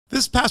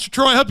This is Pastor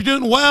Troy. I hope you're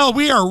doing well.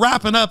 We are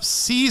wrapping up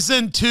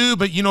season 2,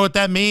 but you know what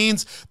that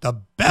means? The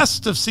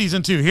best of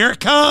season 2. Here it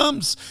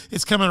comes.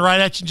 It's coming right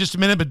at you in just a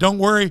minute, but don't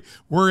worry.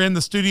 We're in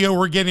the studio.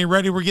 We're getting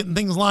ready. We're getting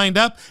things lined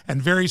up,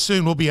 and very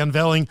soon we'll be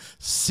unveiling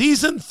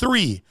season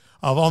 3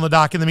 of On the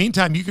Dock. In the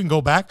meantime, you can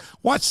go back,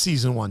 watch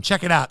season 1.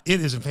 Check it out.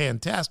 It is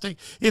fantastic.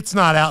 It's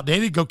not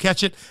outdated. Go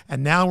catch it.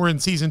 And now we're in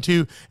season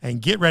 2,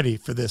 and get ready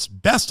for this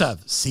best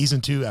of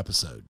season 2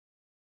 episode.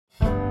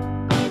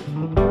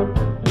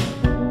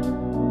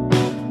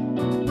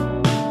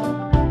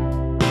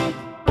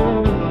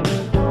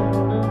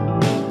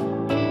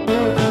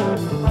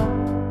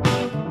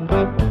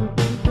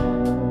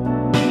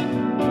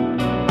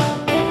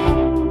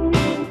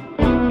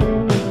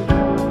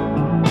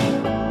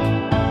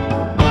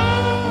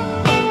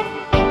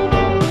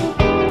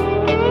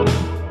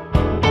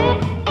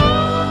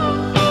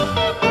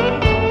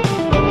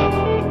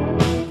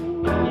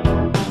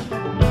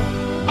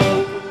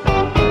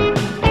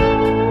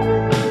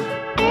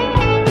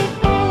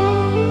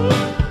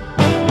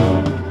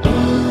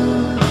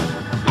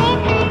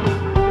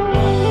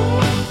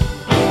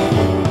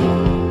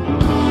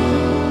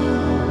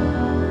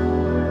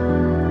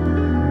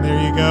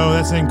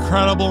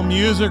 Incredible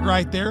music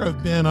right there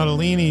of Ben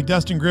Ottolini,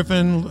 Dustin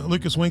Griffin,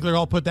 Lucas Winkler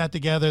all put that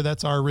together.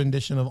 That's our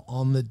rendition of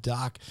On the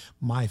Dock,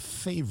 my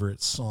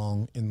favorite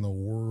song in the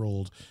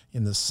world,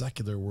 in the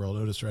secular world.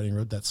 Otis Redding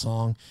wrote that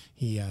song.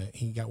 He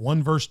got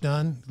one verse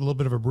done, a little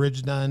bit of a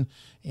bridge done,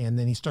 and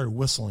then he started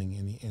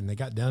whistling. And they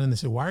got done, and they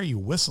said, "Why are you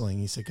whistling?"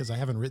 He said, "Because I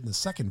haven't written the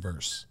second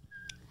verse."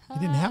 He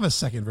didn't have a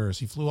second verse.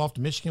 He flew off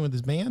to Michigan with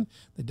his band.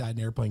 They died in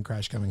an airplane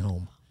crash coming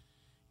home.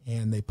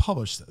 And they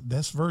published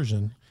this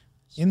version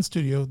in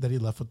studio that he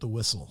left with the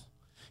whistle.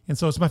 And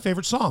so it's my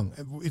favorite song.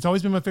 It's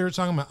always been my favorite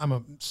song. I'm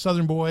a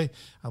Southern boy.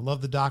 I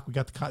love the dock. We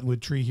got the cottonwood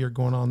tree here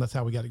going on. That's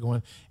how we got it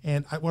going.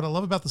 And what I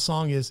love about the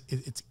song is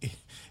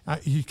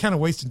you're kind of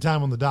wasting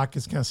time on the dock.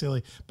 It's kind of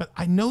silly. But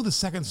I know the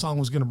second song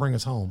was going to bring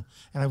us home.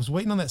 And I was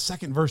waiting on that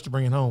second verse to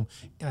bring it home.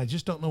 And I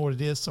just don't know what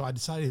it is. So I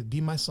decided it'd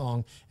be my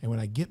song. And when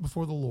I get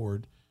before the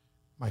Lord,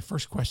 my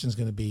first question is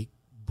going to be,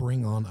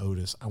 bring on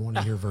Otis. I want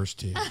to hear verse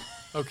 2.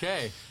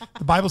 Okay.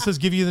 The Bible says,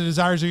 give you the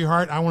desires of your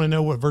heart. I want to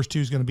know what verse 2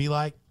 is going to be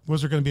like.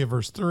 Was there going to be a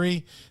verse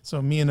 3? So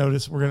me and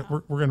Otis, we're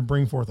going to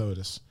bring forth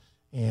Otis,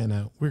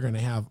 and we're going to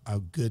have a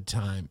good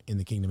time in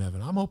the kingdom of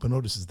heaven. I'm hoping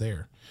Otis is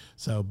there.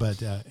 So,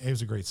 but it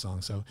was a great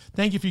song. So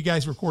thank you for you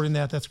guys recording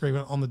that. That's great.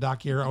 On the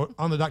Dock here,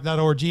 on the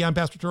dock.org. I'm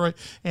Pastor Troy,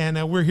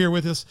 and we're here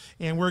with us,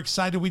 and we're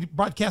excited. We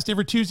broadcast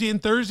every Tuesday and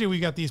Thursday.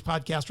 We got these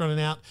podcasts running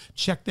out.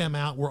 Check them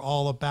out. We're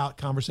all about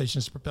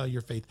conversations to propel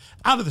your faith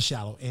out of the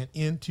shallow and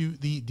into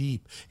the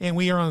deep. And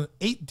we are on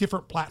 8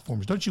 different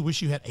platforms. Don't you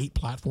wish you had 8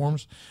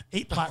 platforms?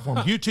 8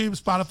 platforms. YouTube,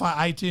 Spotify,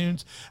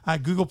 iTunes,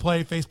 Google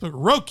Play, Facebook,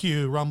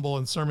 Roku, Rumble,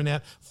 and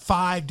Sermonette.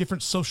 5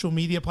 different social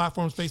media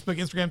platforms: Facebook,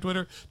 Instagram,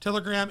 Twitter,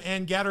 Telegram,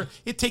 and Gatter.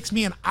 It takes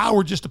me an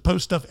hour just to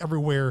post stuff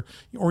everywhere,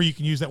 or you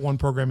can use that one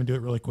program and do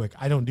it really quick.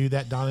 I don't do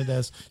that. Donna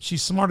does.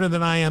 She's smarter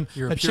than I am.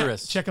 You're a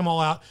purist. Check them all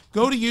out.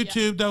 Go to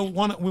YouTube, though.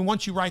 We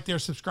want you right there.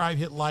 Subscribe,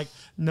 hit like,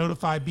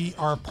 notify, be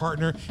our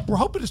partner. We're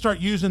hoping to start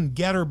using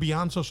Getter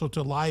beyond social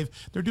to live.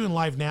 They're doing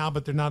live now,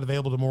 but they're not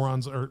available to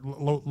morons or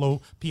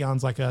low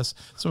peons like us.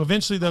 So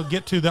eventually they'll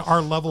get to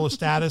our level of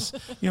status.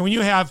 You know, when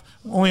you have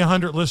only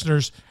 100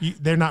 listeners,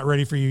 they're not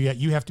ready for you yet.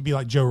 You have to be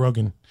like Joe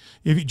Rogan.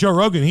 Joe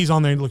Rogan, he's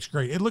on there and it looks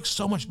great. It looks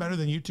so much better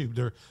than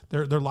YouTube.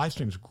 Their live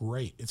stream is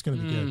great. It's going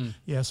to be good.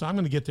 Yeah, so I'm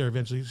going to get there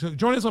eventually. So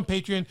join us on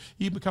Patreon.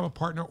 You can become a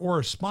partner or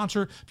a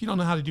sponsor. If you don't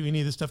know how to do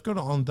any of this stuff, go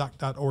to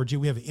onthedock.org.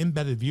 We have an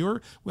embedded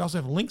viewer. We also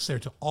have links there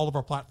to all of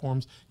our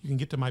platforms. You can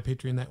get to my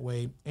Patreon that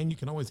way. And you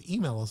can always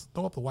email us,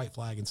 throw up the white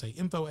flag and say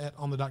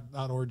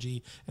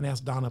info@onthedock.org and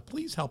ask Donna,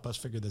 please help us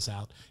figure this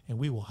out, and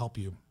we will help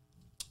you.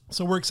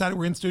 So we're excited.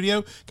 We're in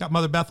studio. Got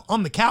Mother Beth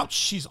on the couch.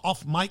 She's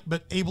off mic,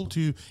 but able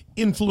to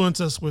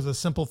influence us with a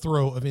simple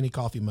throw of any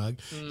coffee mug.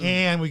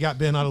 And we got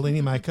Ben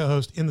Ottolini, my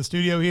co-host, in the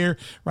studio here.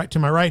 Right to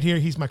my right here.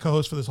 He's my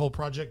co-host for this whole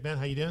project. Ben,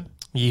 how you doing?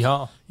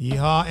 Yeehaw.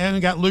 Yeehaw. And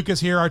we got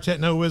Lucas here, our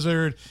techno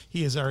wizard.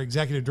 He is our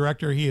executive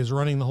director. He is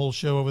running the whole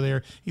show over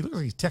there. He looks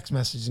like he's text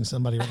messaging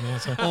somebody right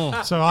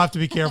now. So I'll have to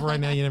be careful right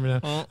now. You never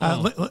know.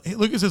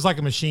 Lucas is like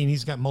a machine.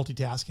 He's got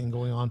multitasking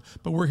going on.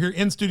 But we're here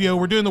in studio.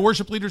 We're doing the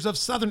Worship Leaders of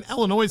Southern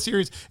Illinois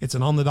series. It's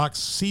an On the Dock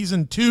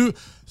Season 2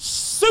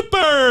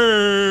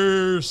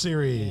 Super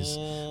Series.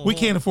 We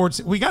can't afford...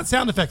 We got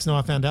sound effects now,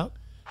 I found out.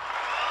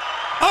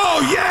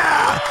 Oh,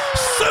 yeah!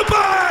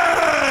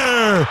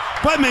 Super!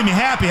 That made me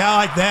happy. I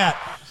like that.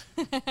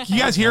 You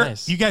guys hear?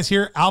 Nice. You guys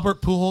hear?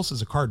 Albert Pujols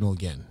is a Cardinal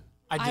again.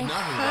 I did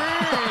not hear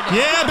that.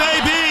 Yeah,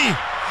 baby.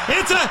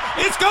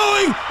 It's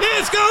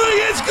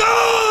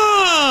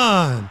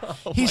gone.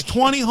 He's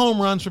 20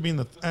 home runs for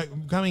being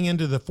coming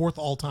into the fourth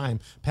all time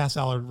past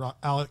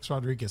Alex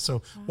Rodriguez.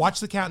 So watch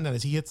the countdown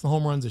as he hits the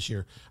home runs this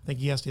year. I think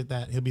he has to hit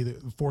that. He'll be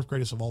the fourth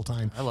greatest of all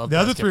time. I love the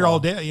other basketball. three are all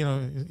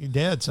dead.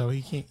 Dead. So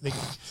he can't.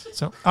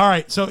 So all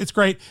right. So it's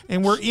great,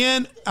 and we're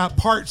in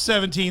part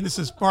 17. This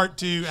is part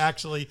 2,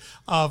 actually,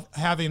 of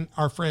having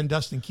our friend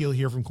Dustin Keele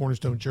here from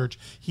Cornerstone Church.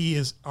 He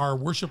is our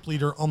worship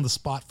leader on the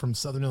spot from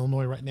Southern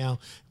Illinois right now.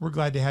 We're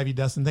glad to have you,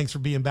 Dustin. Thanks for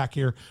being back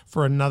here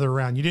for another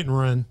round. You didn't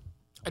run.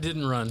 I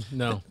didn't run.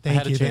 No, Thank I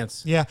had you. a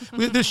chance. Yeah.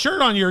 With this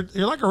shirt on, you're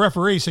like a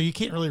referee, so you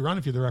can't really run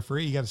if you're the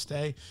referee. You got to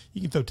stay.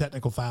 You can throw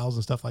technical fouls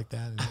and stuff like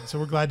that. And so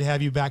we're glad to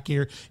have you back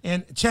here.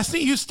 And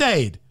Chesney, you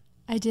stayed.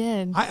 I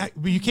did.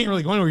 But you can't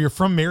really go anywhere. You're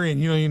from Marion.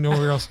 You don't even know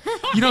where else.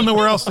 You don't know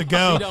where else to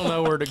go. She don't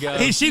know where to go.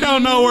 She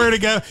don't know where to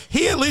go.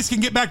 He at least can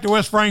get back to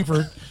West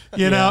Frankfort,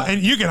 you know,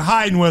 and you can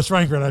hide in West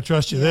Frankfort. I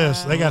trust you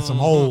this. They got some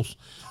holes.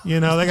 You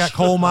know, they got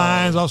coal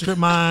mines, all strip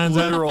mines.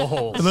 Literal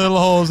holes. Little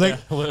holes. You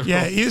Literal.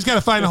 just got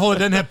to find a hole that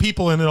doesn't have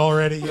people in it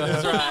already. You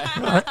That's know?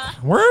 right.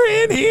 We're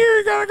in here.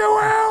 You got to go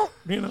out.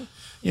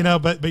 You know,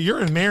 but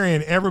you're in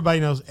Marion. Everybody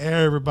knows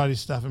everybody's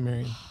stuff in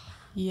Marion.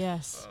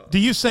 Yes. Do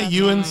you say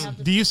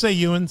Ewans? Do you say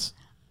Ewans?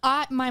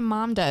 My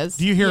mom does.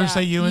 Do you hear her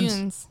say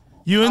Ewans?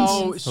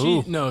 Ewans?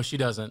 Oh, no, she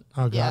doesn't.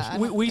 Oh, gosh.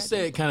 Yeah. We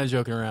say it kind of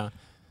joking around.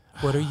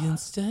 What are you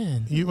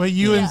instead?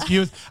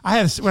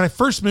 Ewans. When I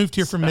first moved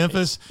here from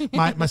Memphis,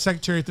 my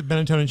secretary at the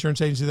Benetton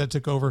Insurance Agency that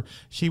took over,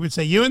 she would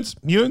say Ewans,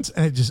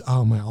 and it just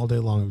all day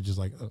long it was just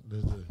like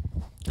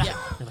Yeah.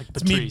 You're like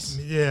it's me. Patrice.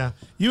 Yeah,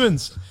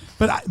 Ewans.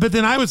 But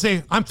then I would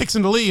say I'm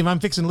fixing to leave. I'm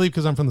fixing to leave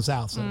because I'm from the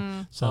South.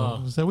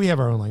 So we have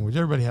our own language.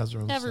 Everybody has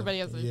their own. Everybody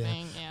has their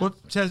thing. Yeah. Well,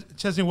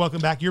 Chesney,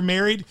 welcome back. You're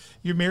married.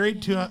 You're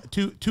married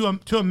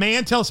to a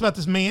man. Tell us about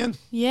this man.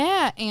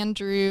 Yeah,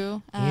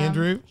 Andrew.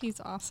 Andrew? He's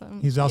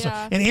awesome. He's awesome.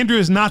 Yeah. And Andrew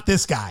is not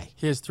this guy.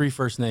 He has 3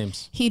 first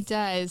names. He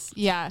does.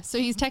 Yeah. So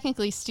he's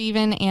technically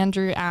Stephen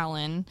Andrew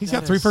Allen. He's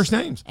got 3 first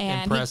names.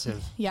 And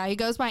Impressive. He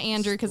goes by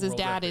Andrew because his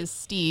dad is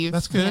Steve.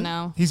 That's good. You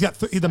know. He's got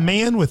the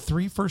man with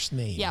 3 first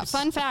names. Yeah.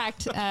 Fun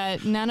fact: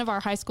 none of our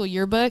high school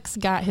yearbooks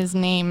got his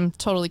name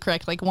totally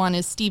correct. Like one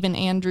is Stephen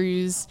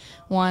Andrews,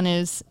 one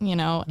is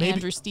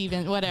Andrew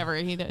Stephen, whatever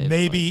he does.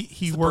 Maybe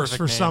he works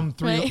for name. some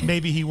Right.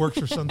 Maybe he works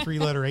for some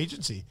 3-letter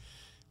agency.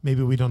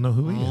 Maybe we don't know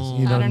who he is.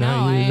 You I don't don't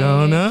know. know. You I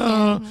don't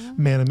know. can't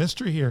Man of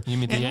mystery here. You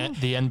mean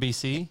the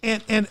NBC?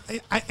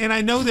 And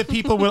I know that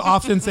people will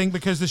often think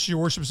because this is your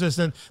worship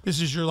assistant,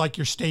 this is your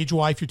stage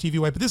wife, your TV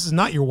wife, but this is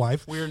not your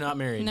wife. We are not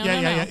married. No.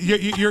 Yeah.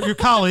 You're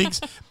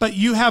colleagues, but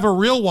you have a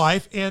real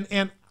wife,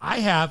 and I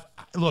have.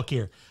 Look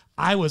here,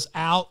 I was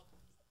out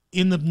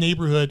in the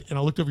neighborhood, and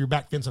I looked over your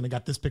back fence, and I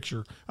got this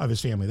picture of his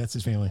family. That's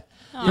his family.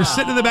 They're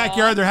sitting in the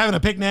backyard. They're having a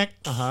picnic.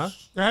 They're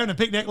having a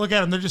picnic. Look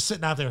at them. They're just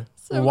sitting out there.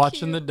 So We're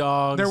watching cute. the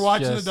dogs. They're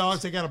watching just- the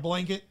dogs. They got a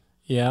blanket.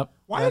 Yep.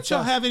 Why don't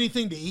y'all have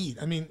anything to eat?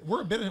 I mean,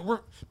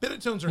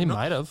 Benettones are. He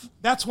might have.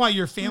 That's why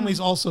your family's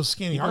all so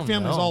skinny. Our don't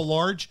family's know. all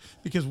large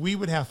because we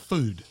would have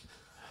food.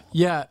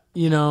 Yeah,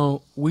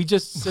 we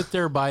just sit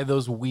there by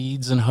those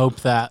weeds and hope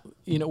that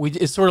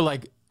it's sort of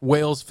like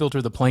whales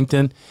filter the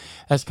plankton.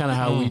 That's kind of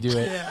how we do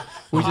it. Yeah.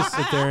 We just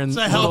sit there and It's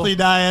a healthy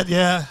diet.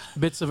 Yeah.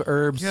 bits of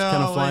herbs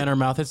kind of fly Golly. in our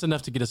mouth. It's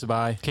enough to get us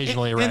by.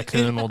 Occasionally a And-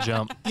 raccoon will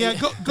jump. Yeah,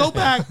 go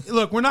back.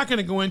 Look, we're not going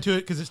to go into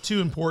it because it's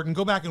too important.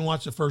 Go back and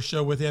watch the first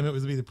show with him. It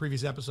would be the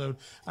previous episode.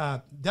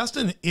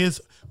 Dustin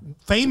is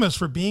famous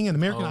for being an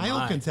American Idol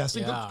my.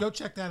 contestant. Yeah. Go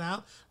check that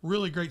out.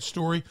 Really great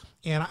story.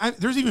 And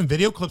there's even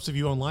video clips of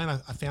you online.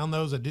 I found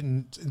those. I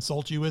didn't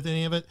insult you with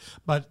any of it,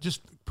 but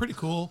just pretty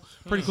cool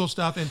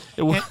stuff. And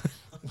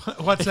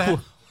what's that?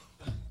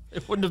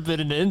 It wouldn't have been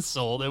an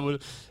insult.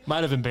 It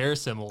might have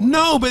embarrassed him a little.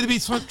 No, but it'd be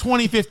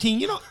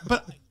 2015.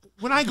 But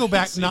when I go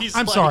back,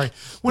 sorry.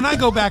 When I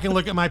go back and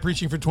look at my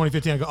preaching for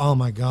 2015, I go, oh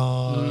my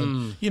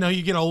God. You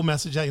get an old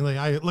message out. You're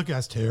like, look,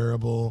 that's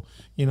terrible.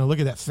 Look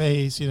at that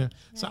face.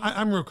 So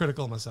I'm real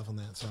critical of myself on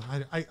that. So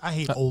I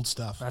hate old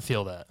stuff. I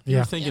feel that.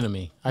 You're thinking of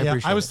me. I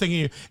appreciate it. I was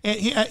thinking of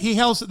you.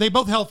 And they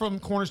both hail from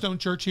Cornerstone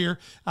Church here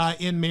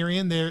in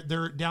Marion.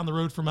 They're down the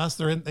road from us.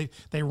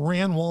 They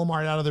ran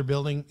Walmart out of their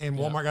building, and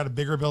Walmart got a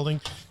bigger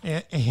building,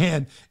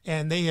 and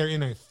they are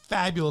in a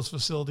fabulous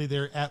facility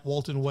there at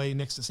Walton Way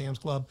next to Sam's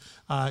Club.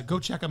 Go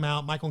check them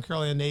out. Michael and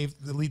Caroline Nave,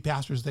 the lead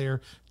pastors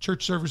there.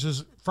 Church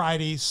services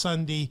Friday,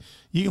 Sunday.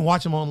 You can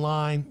watch them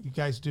online. You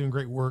guys are doing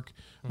great work.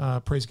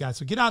 Praise God.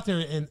 So get out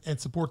there and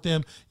support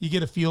them. You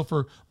get a feel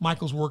for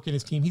Michael's work and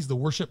his team. He's the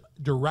worship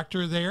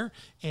director there,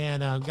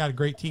 and got a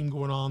great team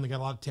going on. They got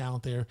a lot of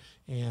talent there,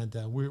 and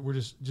we're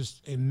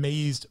just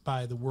amazed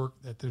by the work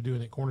that they're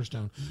doing at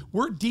Cornerstone.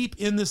 We're deep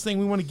in this thing.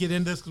 We want to get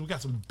into this because we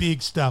got some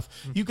big stuff.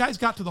 You guys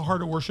got to the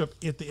heart of worship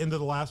at the end of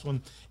the last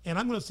one, and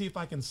I'm going to see if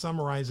I can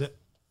summarize it.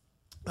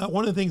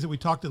 One of the things that we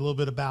talked a little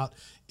bit about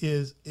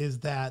is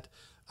that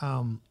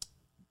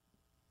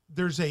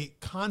there's a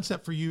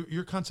concept for you.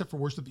 Your concept for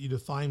worship that you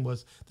defined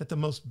was that the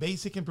most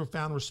basic and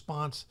profound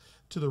response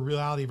to the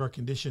reality of our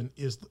condition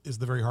is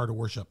the very heart of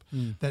worship.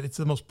 That it's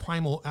the most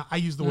primal. I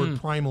use the word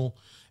primal.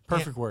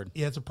 Perfect word.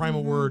 Yeah, it's a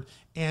primal word,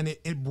 and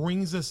it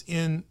brings us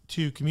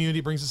into community,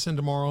 brings us in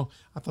tomorrow.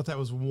 I thought that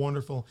was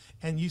wonderful.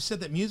 And you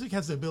said that music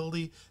has the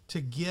ability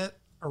to get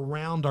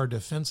around our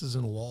defenses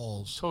and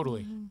walls.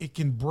 Totally. It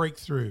can break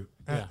through.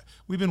 Yeah.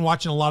 We've been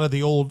watching a lot of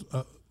the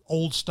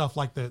old stuff,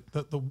 like the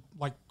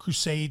like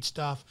Crusade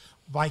stuff,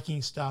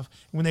 Viking stuff,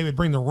 when they would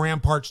bring the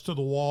ramparts to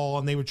the wall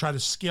and they would try to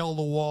scale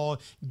the wall,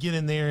 get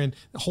in there and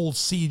hold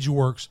siege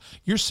works.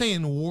 You're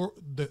saying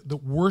the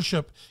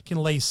worship can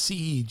lay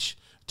siege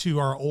to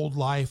our old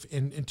life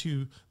and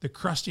to the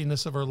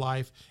crustiness of our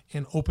life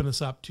and open us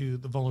up to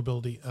the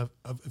vulnerability of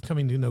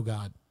coming to know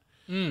God.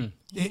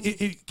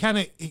 It kind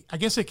of, I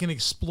guess it can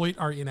exploit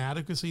our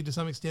inadequacy to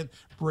some extent,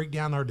 break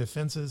down our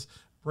defenses,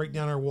 break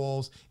down our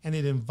walls, and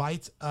it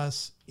invites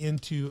us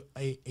into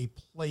a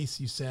place,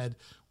 you said,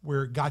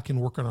 where God can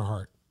work on our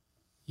heart.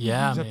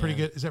 Yeah. Is that pretty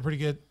good? Is that pretty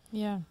good?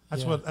 Yeah.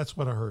 That's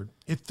what I heard.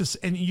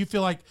 And you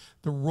feel like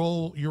your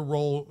role,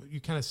 you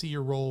kind of see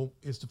your role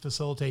is to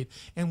facilitate.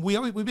 And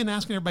we've been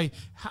asking everybody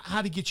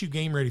how to get you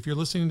game ready. If you're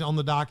listening on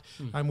the doc,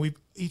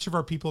 each of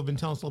our people have been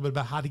telling us a little bit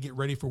about how to get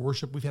ready for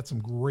worship. We've had some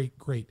great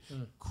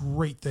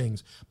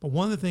things. But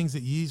one of the things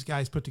that these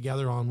guys put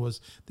together on was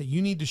that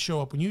you need to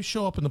show up. When you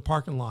show up in the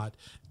parking lot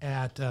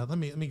at let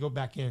me go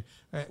back in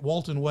at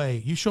Walton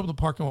Way. You show up in the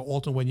parking lot at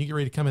Walton Way and you get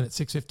ready to come in at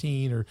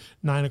 6:15 or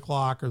 9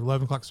 o'clock or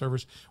 11 o'clock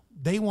service.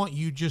 They want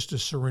you just to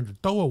surrender.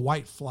 Throw a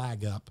white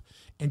flag up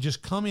and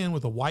just come in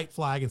with a white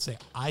flag and say,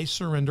 I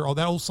surrender. Oh,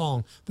 that old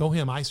song, the old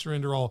hymn, I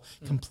surrender all.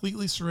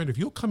 Completely surrender. If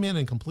you'll come in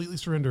and completely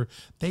surrender,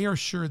 they are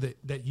sure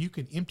that you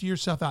can empty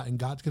yourself out and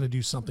God's going to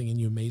do something in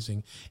you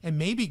amazing. And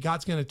maybe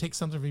God's going to take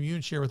something from you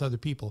and share with other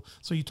people.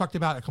 So you talked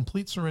about a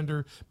complete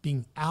surrender,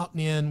 being out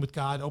and in with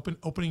God,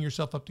 opening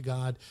yourself up to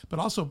God, but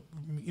also,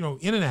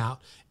 in and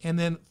out. And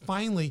then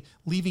finally,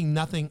 leaving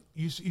nothing.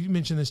 You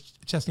mentioned this,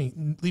 Chesney,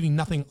 leaving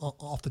nothing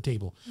off the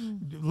table.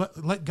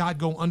 Let God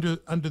go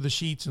under the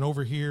sheets and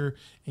over here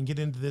and get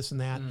into this and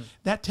that.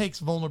 That takes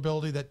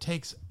vulnerability.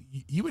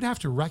 You would have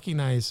to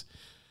recognize,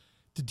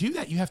 to do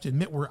that, you have to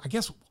admit I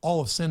guess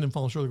all have sinned and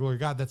fallen short of the glory of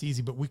God. That's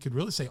easy, but we could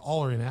really say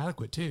all are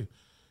inadequate too.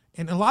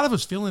 And a lot of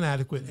us feel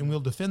inadequate, and we'll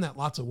defend that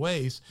lots of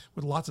ways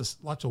with lots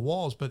of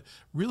walls. But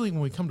really,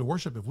 when we come to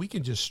worship, if we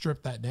can just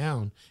strip that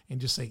down and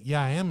just say,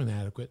 yeah, I am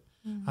inadequate,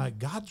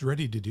 God's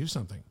ready to do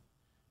something.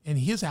 And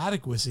his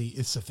adequacy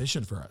is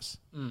sufficient for us.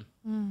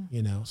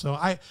 So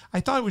I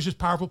thought it was just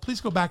powerful.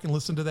 Please go back and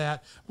listen to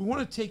that. We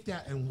want to take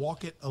that and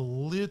walk it a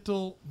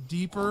little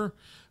deeper.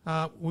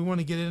 We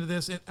want to get into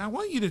this. And I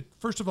want you to,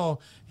 first of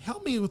all,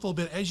 help me with a little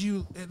bit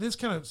and this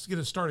kind of get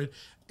us started.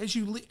 As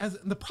in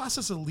the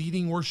process of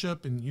leading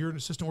worship, and you're an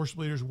assistant worship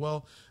leader as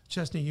well,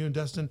 Chesney, you and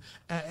Dustin,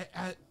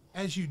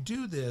 as you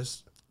do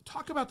this,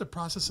 talk about the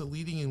process of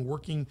leading and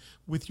working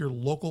with your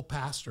local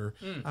pastor,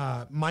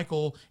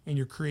 Michael, and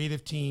your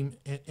creative team,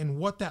 and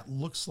what that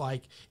looks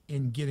like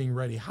in getting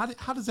ready. How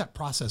does that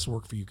process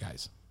work for you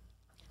guys?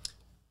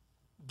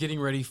 Getting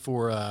ready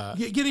for...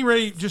 getting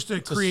ready just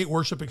to create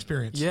worship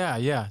experience.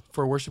 Yeah.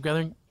 For a worship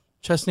gathering.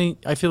 Chesney,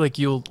 I feel like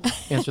you'll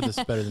answer this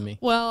better than me.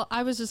 Well,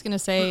 I was just going to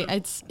say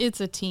it's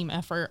a team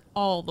effort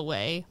all the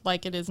way.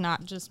 Like, it is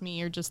not just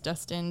me or just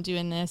Dustin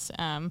doing this.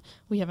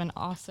 We have an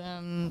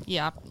awesome,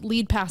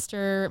 lead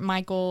pastor,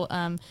 Michael.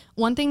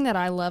 One thing that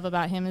I love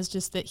about him is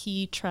just that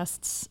he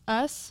trusts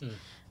us.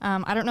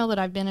 I don't know that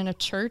I've been in a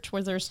church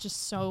where there's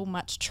just so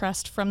much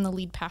trust from the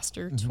lead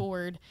pastor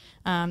toward,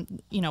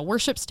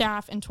 worship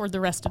staff and toward the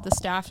rest of the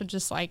staff. And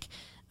just like,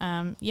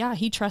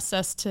 he trusts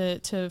us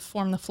to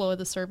form the flow of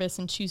the service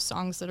and choose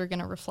songs that are going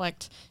to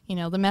reflect,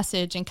 the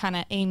message and kind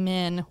of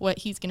amen what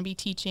he's going to be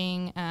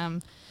teaching.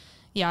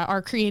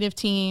 Our creative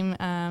team,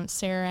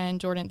 Sarah and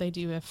Jordan, they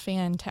do a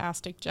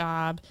fantastic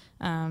job.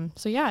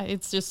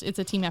 It's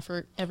a team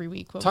effort every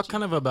week. Talk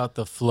kind of about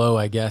the flow,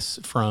 I guess,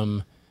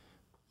 from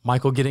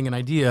Michael getting an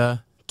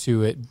idea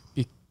to it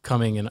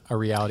becoming a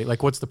reality.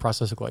 Like, what's the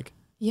process look like?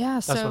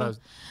 Yeah, that's what I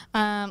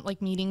was...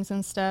 like meetings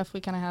and stuff,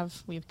 we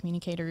have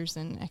communicators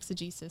and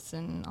exegesis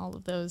and all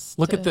of those.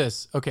 Look at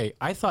this. Okay,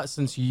 I thought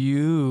since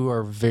you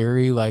are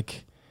very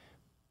like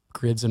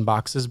grids and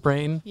boxes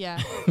brain,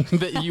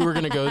 that you were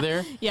going to go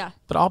there. Yeah.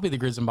 But I'll be the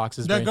grids and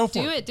boxes brain. Go for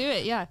it. Do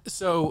it, yeah.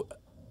 So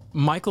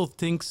Michael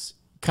thinks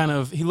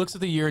he looks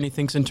at the year and he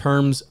thinks in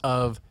terms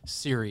of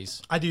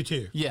series. I do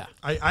too. Yeah.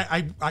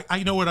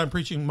 I know what I'm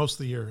preaching most of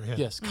the year ahead.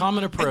 Yes,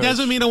 common approach. It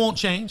doesn't mean it won't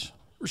change.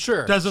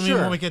 Sure. Doesn't mean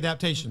we'll make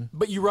adaptation.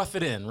 But you rough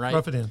it in, right?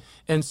 Rough it in.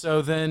 And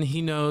so then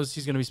he knows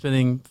he's going to be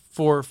spending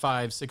 4,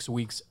 5, 6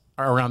 weeks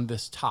around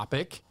this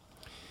topic.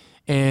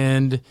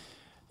 And,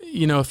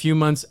 a few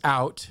months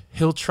out,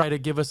 he'll try to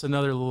give us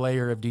another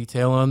layer of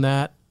detail on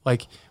that.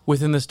 Like,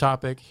 within this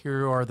topic,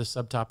 here are the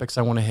subtopics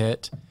I want to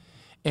hit.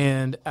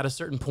 And at a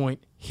certain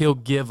point, he'll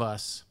give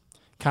us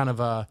kind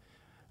of a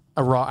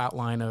raw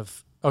outline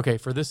of, okay,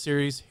 for this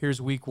series, here's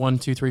week 1,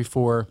 2, 3,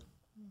 4.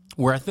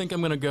 Where I think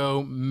I'm going to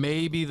go,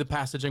 maybe the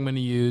passage I'm going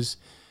to use,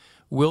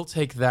 we'll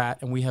take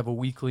that and we have a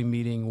weekly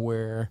meeting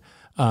where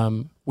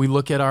we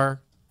look at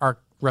our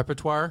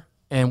repertoire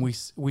and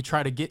we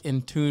try to get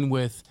in tune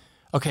with,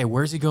 okay,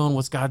 where's he going?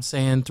 What's God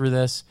saying through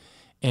this?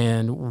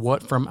 And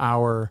what from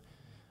our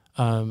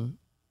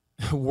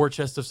war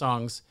chest of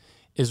songs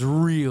is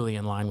really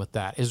in line with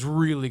that, is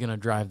really going to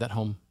drive that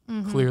home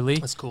clearly.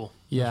 That's cool.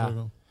 Yeah. That's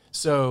cool.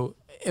 So,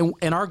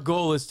 and our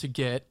goal is to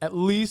get at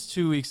least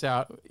 2 weeks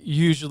out.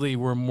 Usually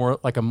we're more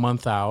like a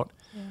month out.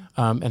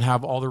 And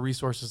have all the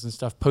resources and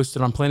stuff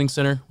posted on Planning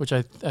Center, which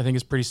I think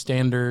is pretty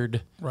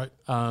standard. Right.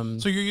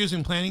 So you're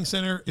using Planning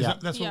Center?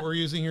 That's what we're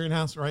using here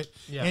in-house, right?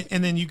 Yeah.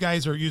 And then you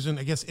guys are using,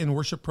 I guess, in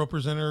Worship Pro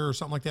Presenter or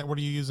something like that. What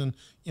are you using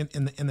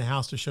in the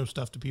house to show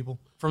stuff to people?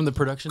 From the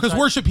production Because side?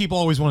 worship people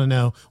always want to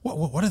know,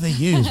 what do they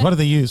use? What do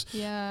they use?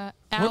 Yeah,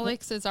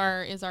 Alex is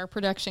our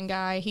production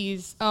guy.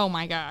 He's, oh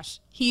my gosh,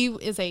 he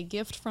is a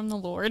gift from the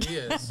Lord. He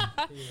is.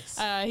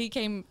 He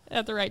came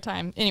at the right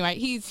time. Anyway,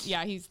 he's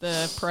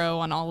the pro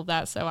on all of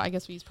that. So I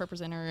guess we use Pro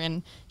Presenter,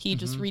 and he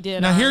just redid.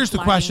 Now our here's the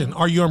lighting. question: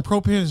 are you on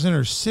Pro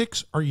Presenter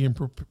 6? Or are you in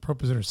Pro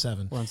Presenter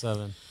 7? We're on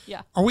 7.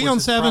 Yeah. Are we Which on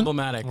is 7?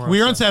 problematic.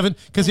 We're on 7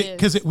 because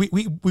It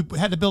we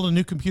had to build a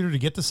new computer to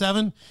get to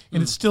 7,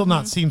 and it still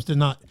not seems to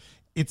not.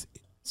 It's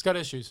got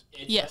issues.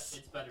 Yes.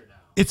 It's better now.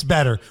 It's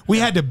better. We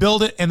had to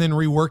build it and then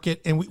rework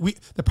it, and we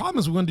the problem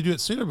is we wanted to do it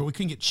sooner, but we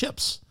couldn't get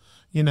chips.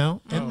 And,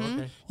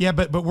 Okay. yeah,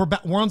 but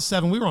we're on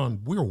 7. We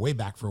were way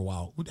back for a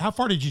while. How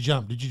far did you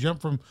jump? Did you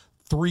jump from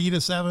 3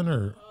 to 7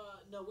 or?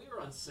 No, we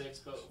were on 6,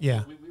 but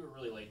Yeah. we were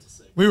really late to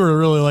 6. We were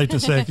really late to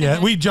 6. Yeah,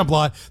 we jump a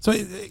lot. So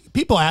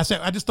people ask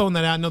that. I just throwing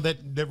that out. I know that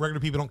regular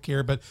people don't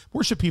care, but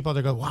worship people,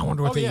 they go, "Well, I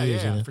wonder what they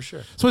use." Yeah, for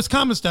sure. So it's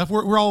common stuff.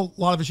 We're all, a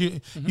lot of us.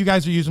 You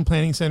guys are using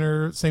Planning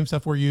Center, same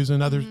stuff we're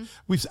using. Others,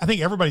 I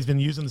think everybody's been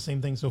using the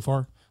same thing so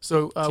far.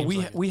 So Seems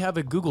like it. we have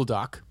a Google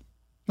Doc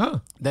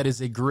Oh, that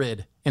is a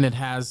grid, and it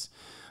has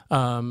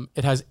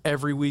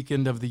every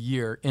weekend of the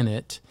year in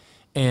it.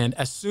 And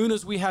as soon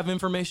as we have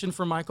information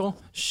from Michael,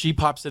 she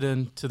pops it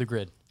into the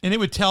grid. and it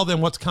would tell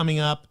them what's coming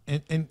up.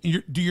 And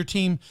does your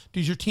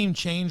team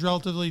change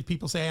relatively?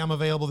 People say, hey, I'm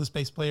available, this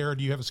bass player, or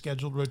do you have a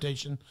scheduled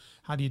rotation?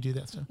 How do you do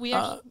that stuff? We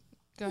actually,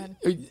 go ahead.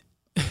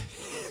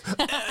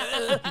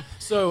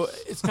 So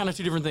it's kind of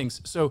two different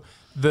things. So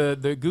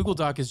the Google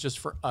Doc is just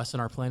for us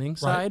and our planning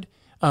side.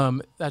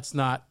 That's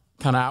not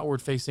kind of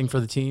outward facing for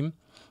the team.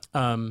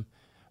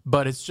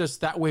 But it's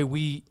just that way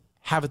we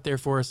have it there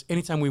for us.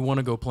 Anytime we want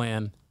to go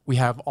plan, we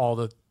have all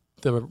the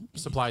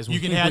supplies You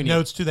can add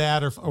notes to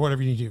that or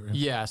whatever you need to do. Right?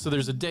 Yeah, so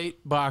there's a date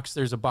box.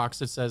 There's a box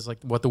that says like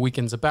what the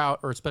weekend's about,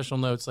 or special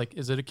notes like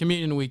is it a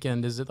communion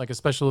weekend? Is it like a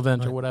special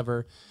event or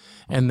whatever?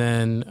 And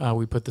then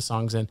we put the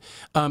songs in.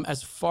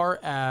 As far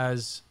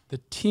as the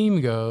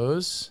team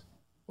goes,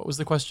 what was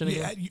the question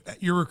again? Yeah,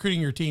 you're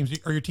recruiting your teams.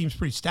 Are your teams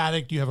pretty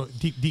static? Do you have a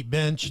deep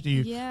bench? Do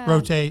you Yeah.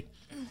 rotate?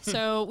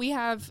 So we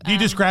have. Do you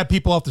just grab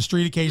people off the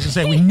street occasionally and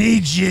say, "We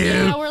need you"?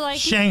 Yeah, we're like,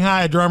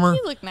 Shanghai drummer.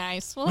 You look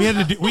nice. Well,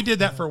 We did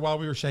that for a while.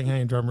 We were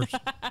Shanghai drummers.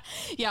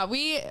 yeah,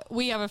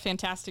 we have a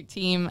fantastic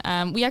team.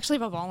 We actually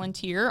have a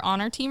volunteer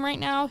on our team right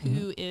now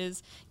who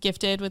is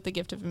gifted with the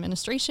gift of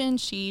administration.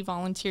 She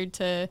volunteered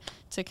to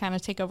kind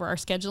of take over our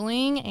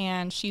scheduling,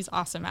 and she's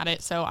awesome at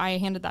it. So I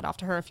handed that off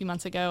to her a few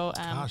months ago.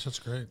 Gosh, that's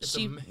great. It's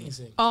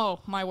amazing. Oh,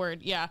 my word.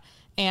 Yeah.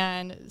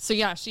 And so,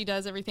 yeah, she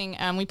does everything.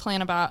 We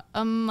plan about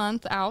a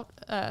month out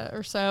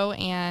or so,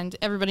 and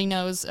everybody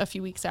knows a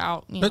few weeks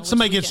out. But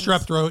somebody gets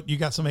strep throat, you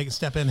got somebody can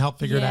step in, help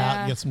figure it out,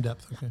 and get some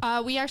depth.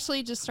 Okay. We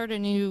actually just started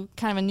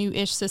a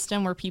new-ish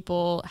system where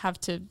people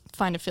have to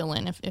find a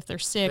fill-in if they're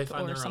sick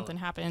or something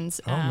happens.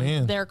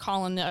 Man. They're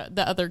calling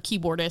the other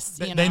keyboardists.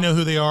 They know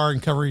who they are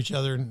and cover each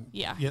other. And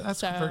Yeah.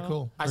 That's very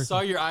cool. I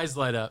saw your eyes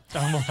light up.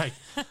 I'm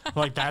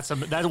like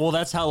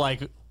that's how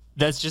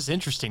that's just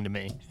interesting to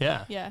me.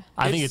 Yeah. Yeah.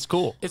 I think it's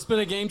cool. It's been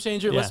a game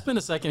changer. Yeah. Let's spend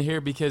a second here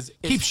because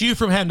it's, Keeps you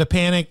from having to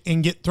panic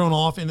and get thrown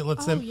off, and it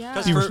lets them.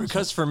 yeah.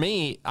 Because for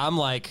me, I'm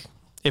like,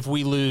 if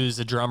we lose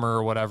a drummer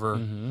or whatever,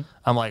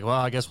 I'm like, well,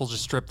 I guess we'll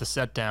just strip the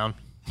set down.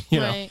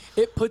 You know? Right.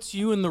 it puts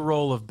you in the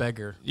role of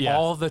beggar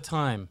all the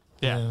time.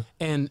 Yeah.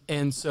 And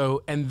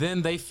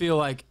then they feel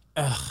like,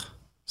 ugh,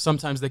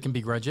 sometimes they can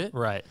begrudge it.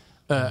 Right.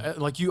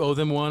 Like you owe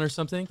them one or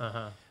something.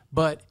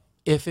 But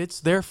if it's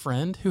their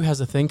friend who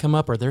has a thing come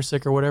up or they're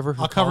sick or whatever,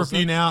 I'll cover for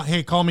you now.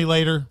 Hey, call me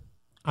later.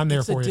 I'm there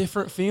it's for a you.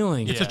 different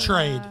feeling. It's a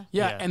trade.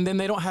 Yeah, and then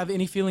they don't have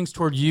any feelings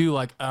toward you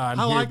like, I'm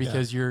I here like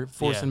because that. you're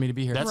forcing me to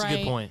be here. That's a good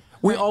Right. point.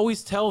 We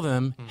always tell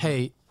them,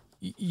 hey,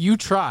 you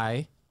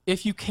try.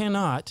 If you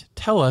cannot,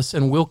 tell us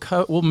and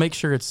we'll make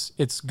sure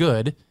it's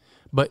good,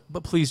 but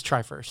please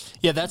try first.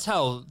 Yeah, that's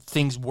how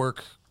things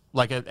work.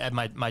 Like at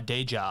my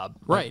day job,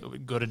 Right. Like, we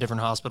go to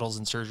different hospitals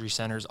and surgery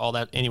centers, all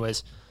that.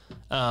 Anyways,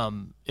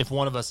 if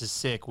one of us is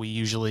sick, we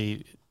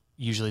usually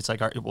it's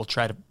like we'll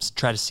try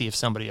to see if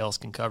somebody else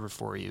can cover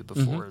for you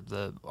before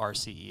our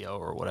CEO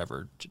or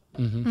whatever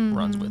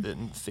runs with it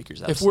and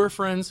figures out. If we're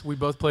friends, we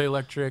both play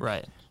electric.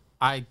 right,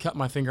 I cut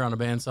my finger on a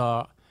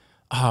bandsaw.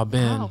 Oh,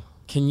 Ben, Wow.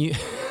 can you?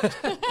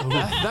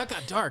 that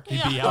got dark.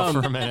 be out for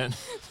a minute.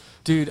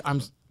 Dude,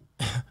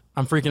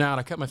 I'm freaking out.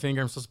 I cut my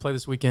finger. I'm supposed to play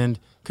this weekend.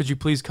 Could you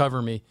please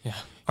cover me? Yeah.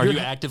 Are you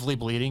actively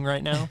bleeding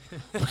right now?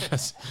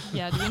 Because,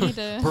 Yeah, do we need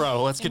to?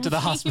 bro, let's get to the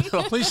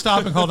hospital. Please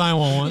stop and call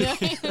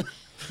 911.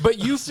 But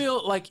you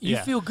feel like you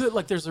Yeah. feel good,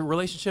 like there's a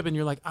relationship, and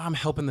you're like, I'm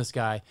helping this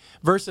guy.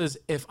 Versus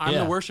if I'm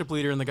Yeah. the worship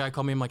leader and the guy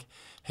called me, I'm like,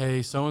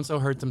 hey, so and so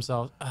hurt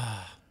themselves.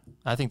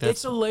 I think that's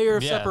It's a layer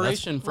of yeah,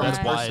 separation from that's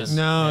the Right. person.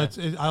 No,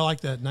 Yeah. I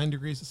like that. 9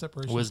 degrees of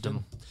separation.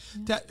 Wisdom.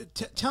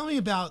 Tell me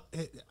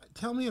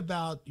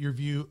about your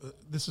view.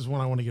 This is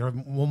one I want to get.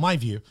 Well, my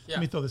view. Yeah.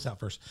 Let me throw this out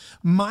first.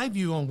 My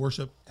view on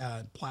worship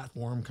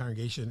platform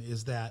congregation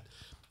is that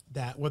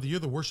whether you're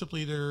the worship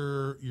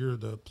leader, you're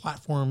the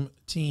platform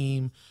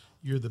team,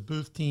 you're the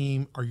booth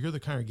team, or you're the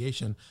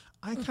congregation,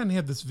 I kind of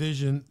have this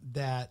vision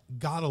that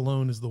God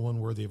alone is the one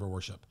worthy of our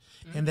worship.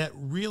 And that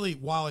really,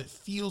 while it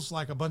feels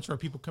like a bunch of our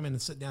people come in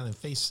and sit down and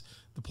face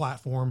the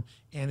platform,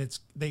 and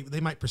they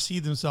might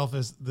perceive themselves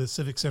as the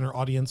Civic Center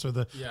audience or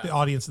the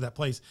audience of that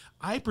place,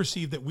 I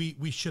perceive that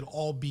we should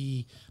all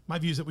be, my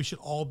view is that we should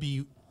all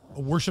be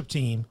a worship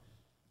team,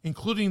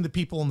 including the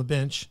people on the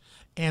bench,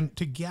 and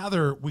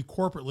together we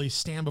corporately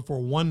stand before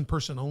one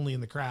person only in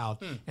the crowd,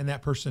 and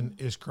that person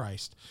is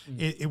Christ.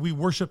 We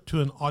worship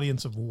to an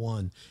audience of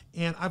one.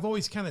 And I've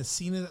always kind of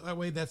seen it that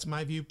way. That's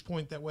my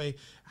viewpoint that way.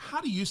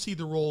 How do you see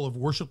the role of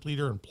worship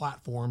leader and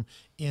platform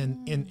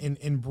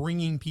in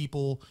bringing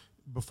people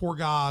before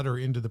God or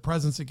into the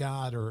presence of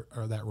God or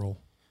that role?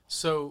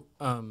 So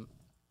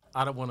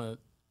I don't want to,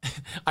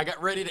 I got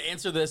ready to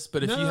answer this,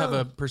 but if you have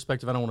a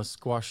perspective, I don't want to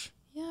squash.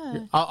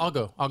 Yeah. I'll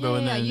go, and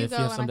yeah, then you if go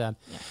you have and some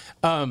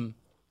I- down.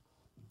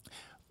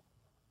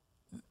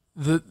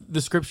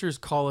 The scriptures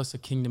call us a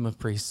kingdom of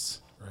priests.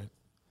 Right.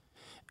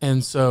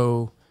 And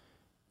so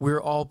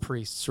we're all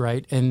priests,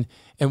 right? And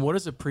what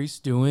is a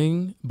priest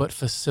doing but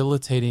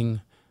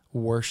facilitating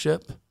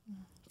worship,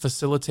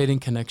 facilitating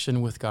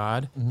connection with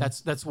God?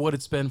 That's what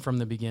it's been from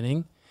the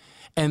beginning.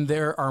 And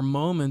there are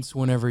moments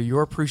whenever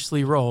your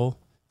priestly role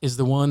is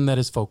the one that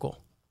is focal.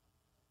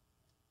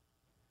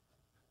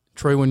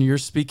 Troy, when you're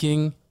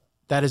speaking,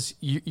 that is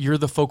you're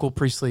the focal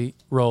priestly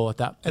role at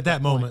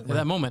that moment. At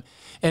that moment.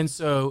 And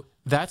so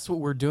that's what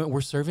we're doing.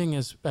 We're serving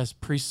as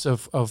priests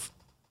of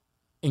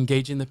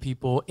engaging the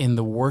people in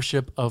the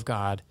worship of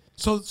God.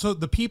 So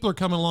the people are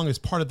coming along as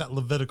part of that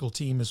Levitical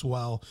team as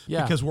well,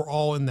 Yeah. because we're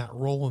all in that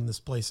role in this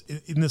place,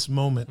 in this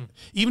moment.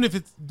 Even if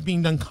it's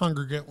being done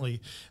congregantly,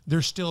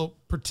 they're still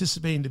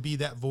participating to be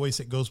that voice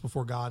that goes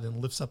before God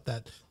and lifts up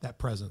that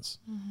presence.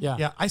 Yeah.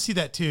 Yeah, I see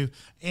that too.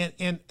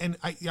 And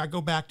I go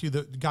back to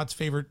God's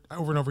favorite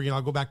over and over again.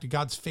 I'll go back to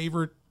God's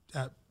favorite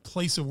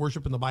place of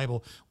worship in the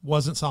Bible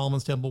wasn't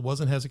Solomon's temple,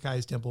 wasn't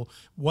Hezekiah's temple,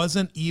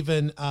 wasn't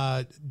even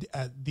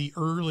the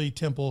early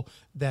temple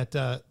that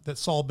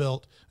Solomon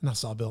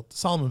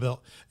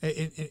built.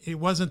 It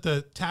wasn't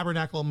the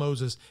tabernacle of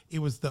Moses. It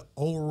was the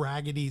old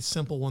raggedy,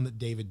 simple one that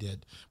David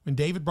did. When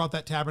David brought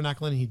that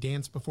tabernacle in, he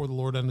danced before the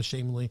Lord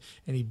unashamedly,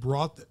 and he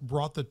brought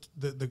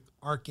the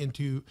ark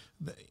into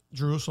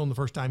Jerusalem the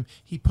first time.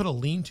 He put a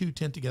lean-to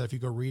tent together, if you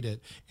go read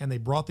it, and they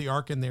brought the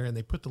ark in there, and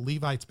they put the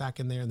Levites back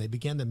in there, and they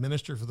began to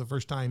minister for the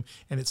first time.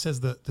 And it says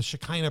the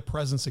Shekinah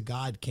presence of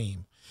God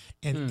came,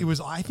 and it was,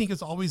 I think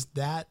it's always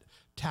that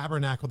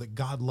tabernacle that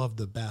God loved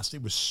the best.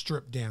 It was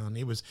stripped down.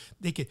 It was,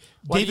 they could,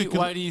 Why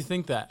do you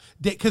think that?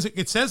 because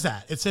it says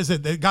that. It says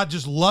that God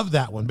just loved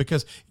that one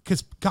because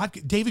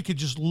David could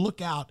just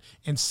look out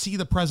and see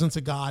the presence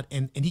of God,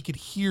 and he could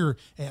hear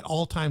at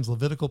all times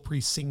Levitical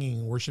priests singing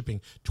and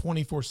worshiping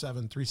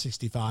 24/7,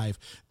 365,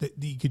 that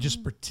he could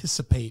just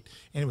participate,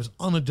 and it was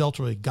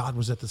unadulterated. God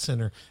was at the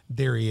center.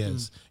 There he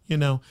is,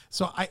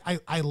 So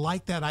I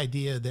like that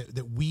idea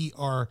that we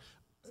are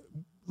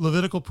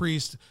Levitical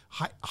priest,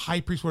 high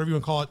priest, whatever you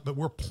want to call it, but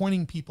we're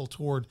pointing people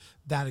toward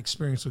that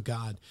experience with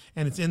God.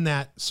 And it's in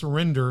that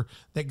surrender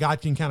that God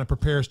can kind of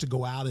prepare us to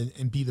go out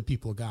and be the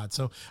people of God.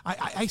 So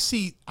I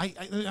see,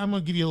 I'm going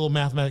to give you a little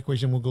mathematical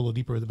equation. We'll go a little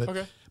deeper with it.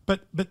 Okay.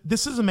 But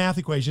this is a math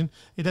equation.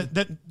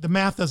 The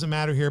math doesn't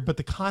matter here, but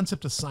the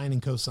concept of sine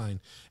and cosine.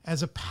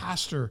 As a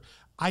pastor,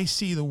 I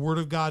see the word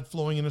of God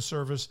flowing in a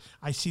service.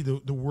 I see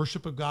the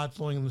worship of God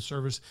flowing in the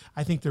service.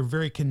 I think they're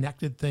very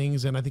connected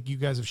things, and I think you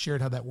guys have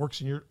shared how that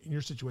works in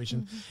your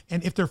situation. Mm-hmm.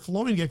 And if they're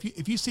flowing,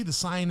 if you see the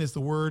sine as the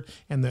word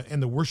and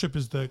the worship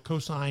is the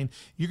cosine,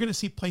 you're going to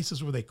see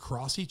places where they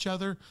cross each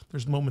other.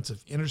 There's moments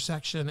of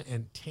intersection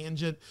and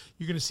tangent.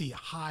 You're going to see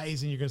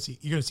highs, and you're going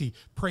to see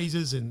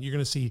praises, and you're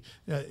going to see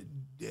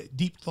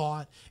deep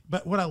thought.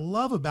 But what I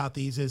love about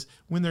these is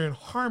when they're in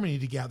harmony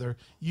together,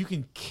 you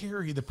can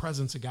carry the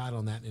presence of God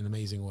on that in an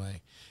amazing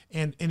way.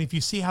 And if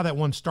you see how that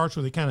one starts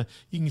where you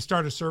can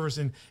start a service,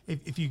 and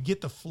if you get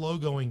the flow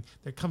going,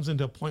 that comes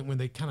into a point when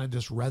they kind of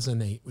just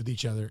resonate with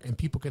each other, and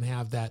people can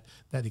have that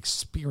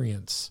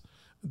experience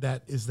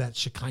that is that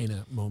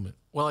Shekinah moment.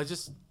 Well, I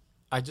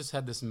just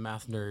had this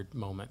math nerd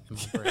moment in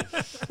my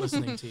brain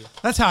listening to you.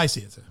 That's how I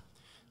see it.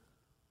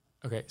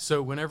 Okay,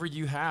 so whenever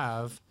you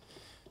have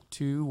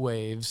two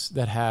waves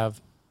that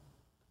have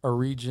a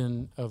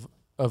region of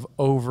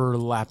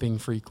overlapping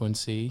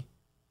frequency,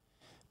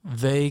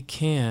 they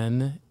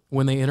can,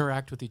 when they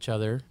interact with each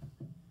other,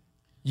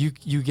 you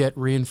get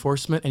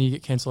reinforcement and you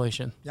get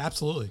cancellation.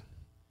 Absolutely.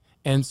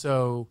 And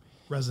so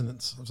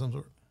Resonance of some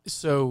sort.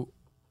 So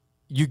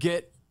you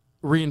get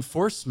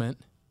reinforcement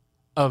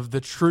of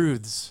the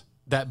truths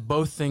that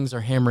both things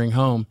are hammering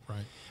home. Right.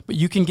 But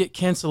you can get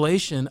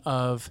cancellation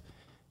of,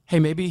 hey,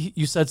 maybe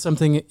you said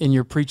something in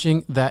your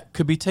preaching that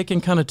could be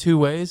taken kind of two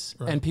ways.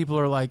 Right. And people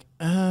are like,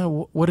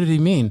 what did he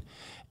mean?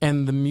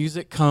 And the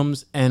music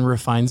comes and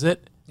refines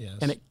it. Yes.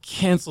 And it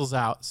cancels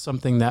out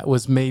something that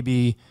was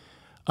maybe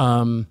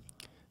an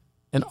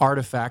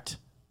artifact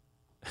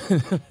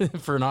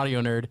for an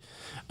audio nerd.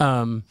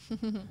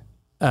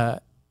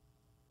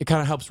 It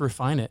kind of helps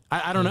refine it.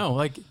 I don't know.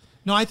 Like,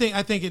 No, I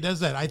think it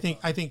does that. I think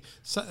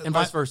and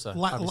vice versa,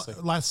 obviously.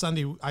 Last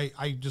Sunday,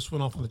 I just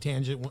went off on a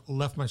tangent,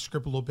 left my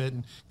script a little bit,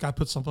 and God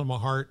put something in my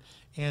heart.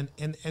 And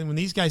when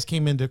these guys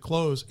came in to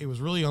close, it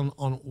was really on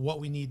what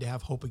we need to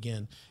have hope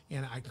again.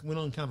 And I went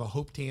on kind of a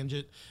hope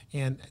tangent,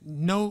 and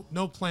no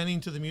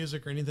planning to the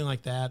music or anything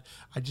like that.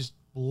 I just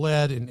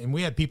led, and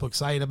we had people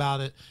excited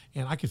about it,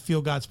 and I could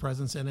feel God's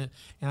presence in it.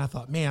 And I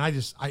thought, man,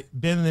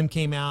 Ben and them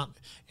came out,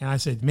 and I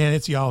said, man,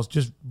 it's y'all's,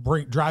 just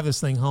drive this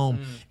thing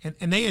home.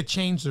 And they had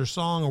changed their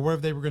song or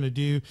whatever they were going to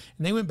do,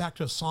 and they went back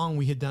to a song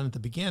we had done at the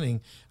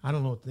beginning. I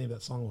don't know what the name of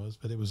that song was,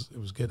 but it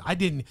was good.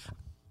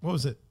 What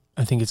was it?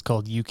 I think it's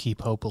called "You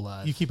Keep Hope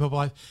Alive." You keep hope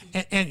alive,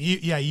 and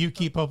you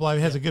keep hope alive.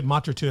 It has a good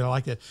mantra to it. I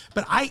like that.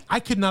 But I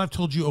could not have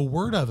told you a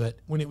word of it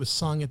when it was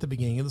sung at the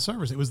beginning of the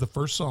service. It was the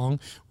first song.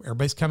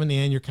 Everybody's coming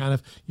in. You're kind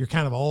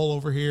of all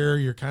over here.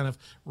 You're kind of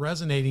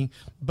resonating.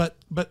 But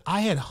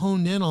I had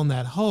honed in on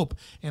that hope,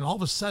 and all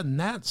of a sudden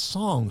that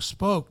song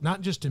spoke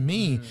not just to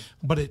me,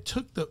 but it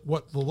took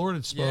what the Lord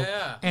had spoke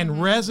and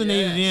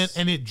resonated in,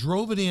 and it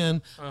drove it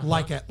in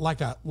like a.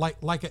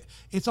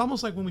 It's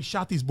almost like when we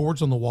shot these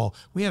boards on the wall.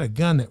 We had a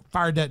gun that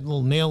fired that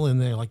little nail in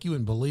there like you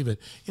wouldn't believe it.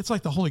 It's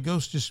like the Holy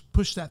Ghost just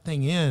pushed that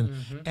thing in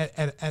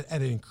at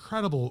an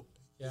incredible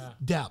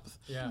depth.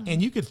 Yeah.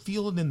 And you could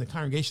feel it in the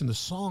congregation. The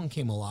song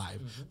came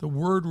alive. The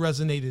word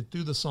resonated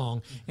through the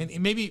song.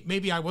 And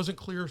maybe I wasn't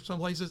clear some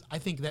places. I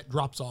think that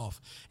drops off.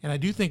 And I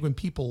do think when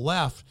people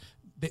left,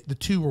 the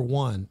two were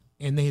one,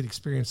 and they had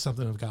experienced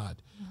something of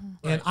God.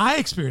 And I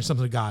experienced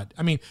something of God.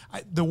 I mean,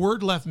 the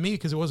word left me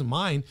because it wasn't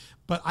mine,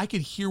 but I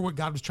could hear what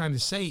God was trying to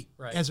say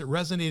as it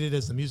resonated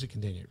as the music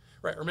continued.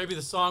 Right, or maybe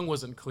the song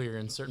wasn't clear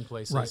in certain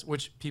places,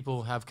 which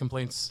people have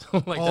complaints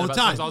like All that the about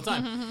time. songs all the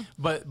time.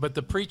 But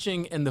the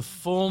preaching and the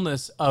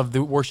fullness of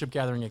the worship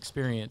gathering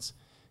experience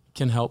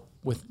can help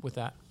with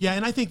that. Yeah,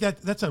 and I think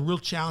that's a real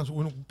challenge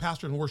when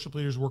pastor and worship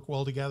leaders work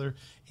well together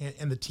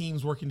and the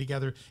teams working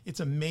together. It's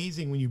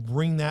amazing when you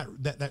bring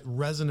that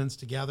resonance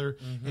together,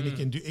 and it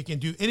can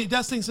do, and it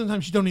does things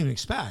sometimes you don't even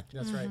expect.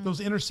 That's right.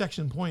 Those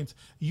intersection points,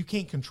 you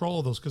can't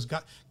control those because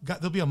God,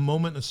 there'll be a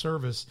moment of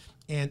service,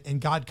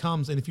 and God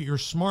comes, and if you're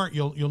smart,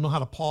 you'll know how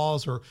to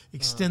pause or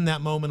extend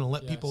that moment and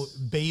let people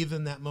bathe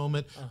in that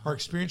moment or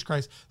experience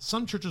Christ.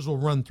 Some churches will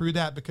run through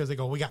that because they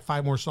go, we got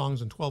 5 more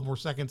songs and 12 more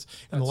seconds,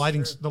 and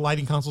the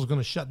lighting console is going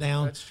to shut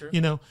down. That's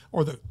true.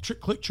 Or the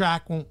click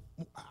track won't.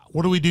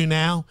 What do we do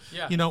now?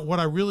 Yeah. What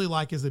I really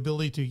like is the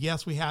ability to,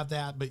 yes, we have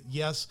that, but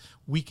yes,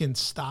 we can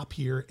stop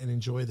here and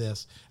enjoy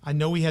this. I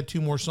know we had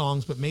 2 more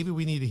songs, but maybe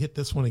we need to hit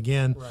this one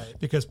again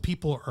because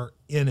people are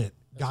in it.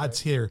 God's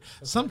here.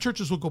 Some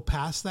churches will go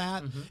past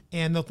that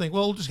and they'll think,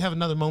 well, we'll just have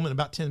another moment in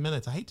about 10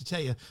 minutes. I hate to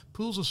tell you,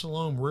 pools of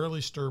shalom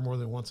rarely stir more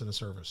than once in a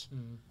service.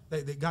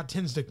 God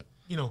tends to,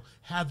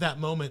 have that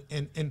moment,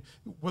 and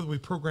whether we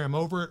program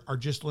over it or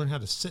just learn how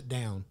to sit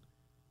down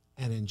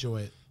and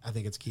enjoy it, I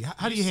think it's key.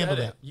 How do you handle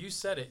that? You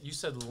said it. You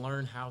said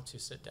learn how to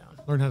sit down.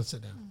 Learn how to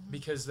sit down.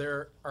 Because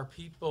there are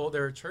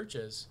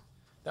churches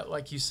that,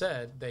 like you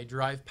said, they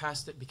drive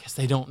past it because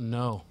they don't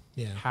know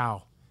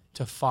how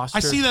to foster.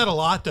 I see that a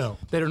lot, though.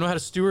 They don't know how to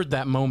steward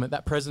that moment,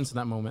 that presence in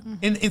that moment.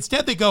 And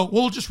instead they go,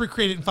 well, we'll just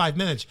recreate it in 5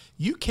 minutes.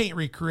 You can't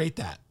recreate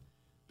that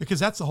because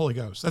that's the Holy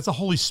Ghost. That's the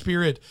Holy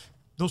Spirit.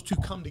 Those two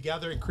come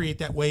together and create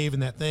that wave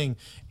and that thing.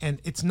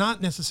 And it's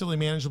not necessarily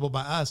manageable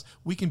by us.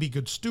 We can be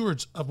good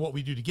stewards of what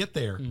we do to get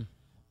there,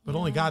 but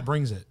only God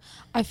brings it.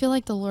 I feel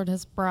like the Lord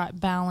has brought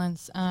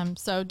balance.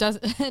 So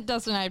Dustin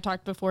and I have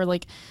talked before,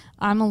 like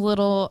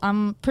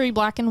I'm pretty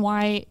black and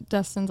white.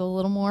 Dustin's a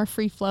little more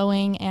free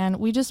flowing, and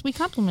we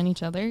complement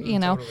each other,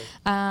 Totally.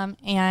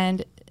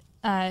 And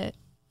I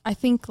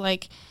think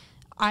like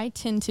I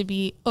tend to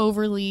be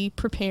overly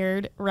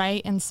prepared,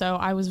 right? And so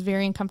I was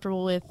very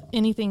uncomfortable with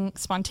anything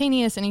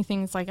spontaneous,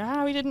 anything that's like,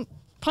 we didn't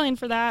plan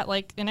for that,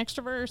 like an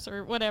extra verse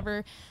or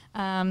whatever.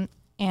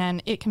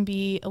 And it can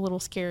be a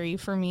little scary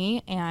for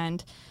me.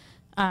 And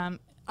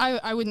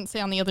I wouldn't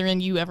say on the other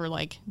end you ever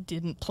like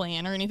didn't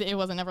plan or anything. It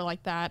wasn't ever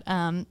like that.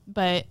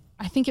 But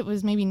I think it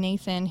was maybe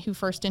Nathan who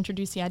first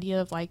introduced the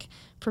idea of like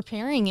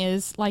preparing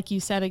is, like you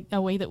said, a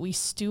way that we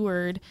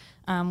steward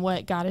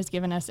what God has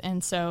given us.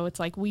 And so it's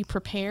like we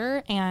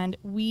prepare and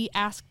we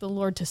ask the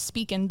Lord to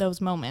speak in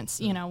those moments.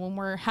 You know, when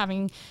we're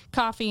having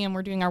coffee and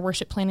we're doing our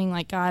worship planning,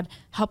 like, God,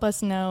 help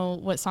us know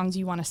what songs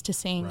you want us to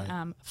sing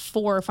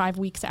 4 or 5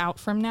 weeks out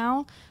from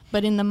now.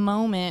 But in the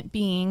moment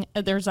being,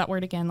 there's that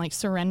word again, like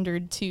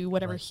surrendered to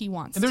whatever he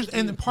wants and to do.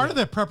 And part of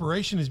that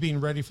preparation is being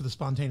ready for the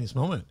spontaneous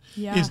moment.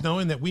 Yeah. Is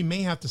knowing that we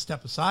may have to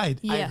step aside.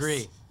 Yes. I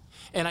agree.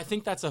 And I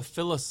think that's a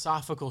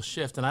philosophical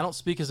shift. And I don't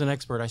speak as an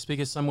expert. I speak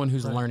as someone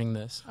who's learning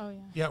this. Oh, yeah.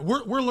 Yeah,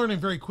 we're learning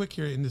very quick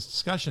here in this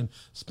discussion.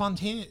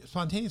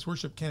 Spontaneous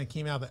worship kind of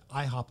came out of the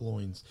IHOP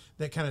loins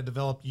that kind of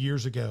developed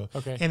years ago.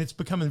 Okay. And it's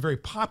becoming very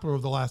popular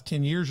over the last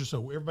 10 years or so.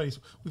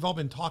 We've all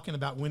been talking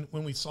about when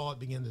we saw it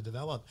begin to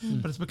develop,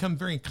 but it's become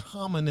very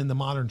common in the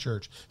modern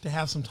church to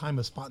have some time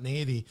of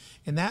spontaneity.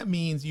 And that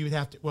means you would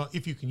have to, well,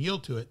 if you can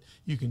yield to it,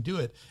 you can do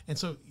it. And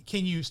so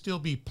can you still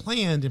be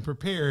planned and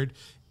prepared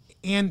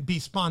and be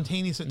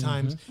spontaneous at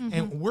times?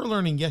 And we're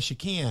learning, yes, you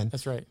can.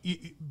 That's right.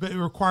 But it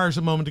requires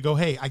a moment to go,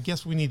 hey, I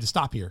guess we need to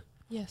stop here.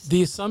 Yes.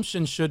 The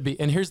assumption should be,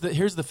 and here's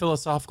the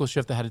philosophical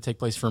shift that had to take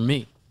place for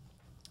me.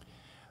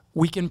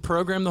 We can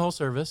program the whole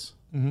service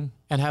and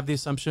have the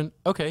assumption,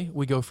 okay,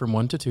 we go from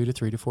 1 to 2 to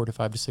 3 to 4 to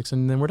 5 to 6,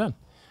 and then we're done.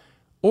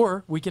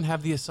 Or we can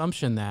have the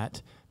assumption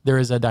that there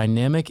is a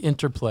dynamic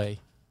interplay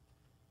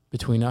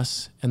between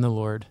us and the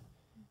Lord.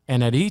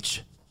 And at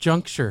each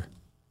juncture,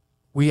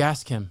 we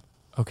ask him,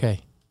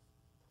 okay,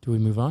 do we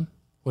move on?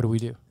 What do we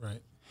do?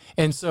 Right.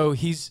 And so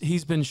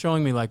he's been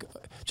showing me, like,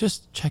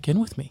 just check in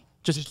with me.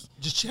 Just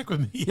check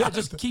with me. yeah,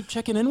 just keep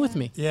checking in with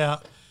me. Yeah.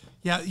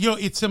 Yeah,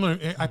 it's similar.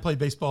 I played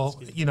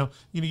baseball. You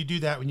do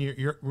that when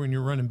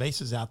you're running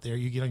bases out there.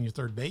 You get on your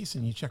third base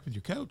and you check with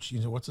your coach. You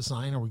know, what's the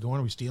sign? Are we going?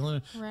 Are we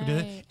stealing? Right. We're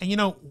doing it.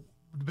 And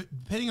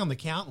depending on the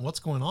count and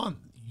what's going on,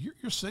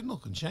 your signal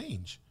can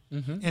change.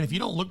 And if you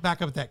don't look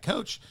back up at that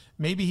coach,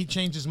 maybe he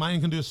changed his mind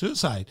and can do a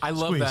suicide. I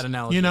love squeeze. that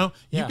analogy. You've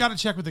Yeah. got to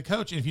check with the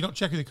coach. And if you don't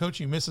check with the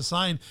coach, you miss a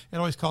sign. It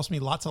always costs me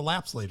lots of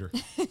laps later.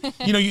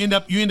 You end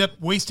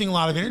up wasting a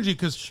lot of energy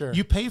because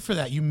you pay for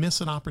that. You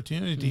miss an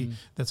opportunity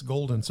that's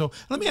golden. So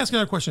let me ask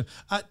another question.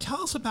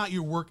 Tell us about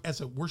your work as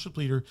a worship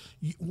leader.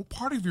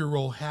 Part of your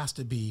role has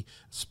to be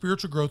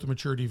spiritual growth and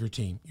maturity of your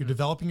team. You're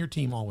developing your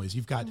team always.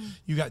 You've got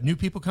new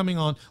people coming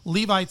on.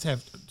 Levites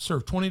have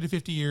served 20 to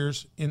 50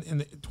 years in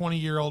the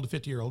 20-year-old to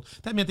 50-year-old.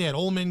 That meant they had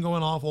old men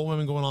going off, old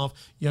women going off,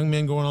 young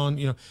men going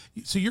on.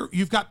 So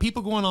you've got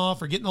people going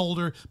off or getting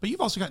older, but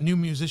you've also got new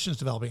musicians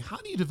developing. How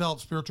do you develop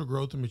spiritual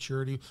growth and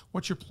maturity?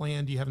 What's your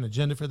plan? Do you have an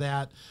agenda for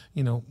that?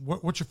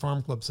 What's your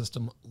farm club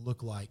system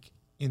look like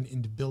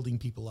in building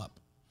people up?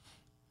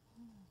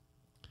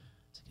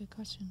 That's a good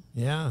question.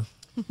 Yeah.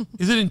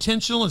 Is it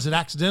intentional? Is it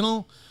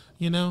accidental?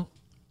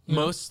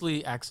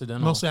 Mostly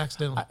accidental. Mostly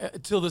accidental.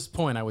 Till this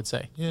point, I would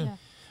say. Yeah.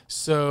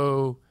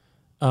 So,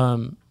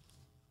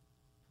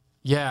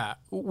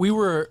 we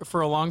were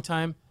for a long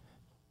time.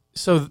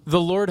 So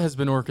the Lord has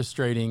been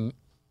orchestrating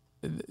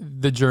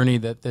the journey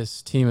that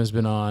this team has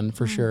been on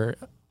for sure.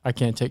 I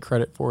can't take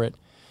credit for it.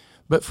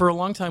 But for a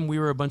long time, we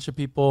were a bunch of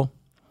people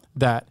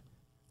that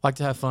like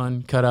to have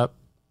fun, cut up,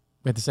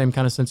 we had the same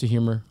kind of sense of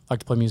humor, like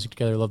to play music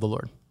together, love the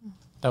Lord.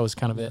 That was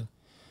kind of it.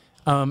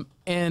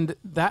 And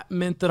that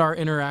meant that our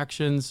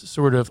interactions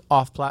sort of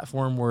off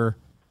platform were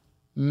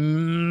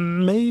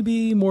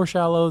maybe more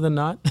shallow than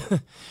not.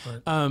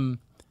 Right.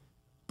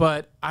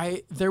 But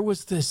there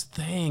was this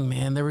thing,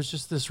 man, there was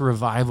just this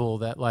revival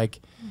that like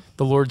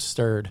the Lord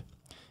stirred.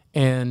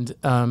 And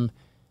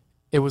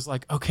it was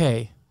like,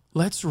 okay,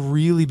 let's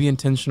really be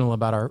intentional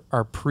about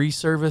our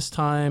pre-service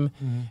time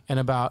and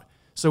about,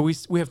 so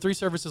we have 3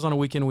 services on a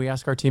weekend. We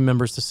ask our team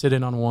members to sit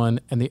in on one,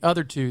 and the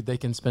other 2, they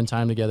can spend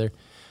time together.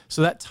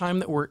 So that time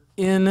that we're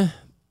in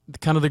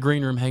kind of the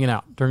green room hanging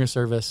out during a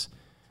service,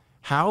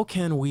 how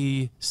can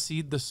we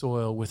seed the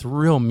soil with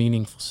real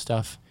meaningful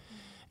stuff?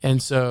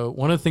 And so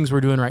one of the things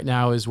we're doing right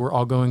now is we're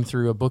all going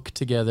through a book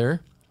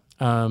together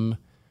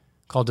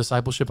called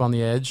Discipleship on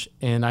the Edge.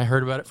 And I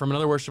heard about it from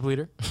another worship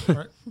leader,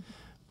 Right.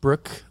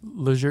 Brooke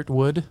Legert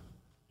Wood.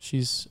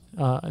 She's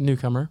a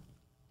newcomer.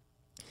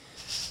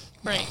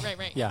 Right.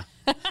 Yeah.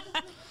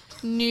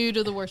 New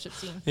to the worship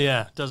team.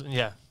 Yeah.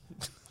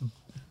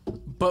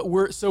 But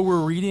we're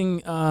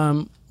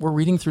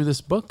reading through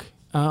this book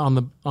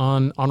on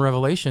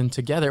Revelation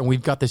together, and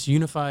we've got this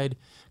unified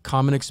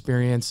common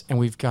experience, and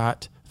we've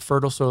got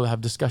fertile soil to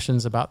have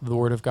discussions about the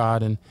Word of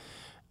God,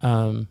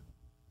 and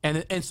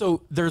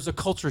so there's a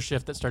culture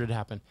shift that started to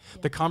happen.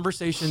 The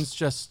conversations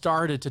just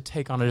started to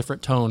take on a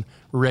different tone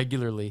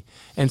regularly,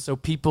 and so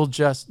people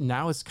just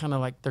now it's kind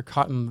of like they're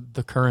caught in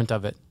the current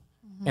of it,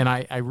 and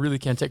I really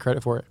can't take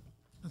credit for it.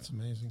 That's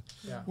amazing.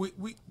 Yeah.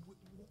 We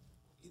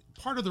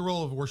part of the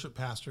role of a worship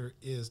pastor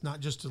is not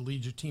just to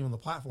lead your team on the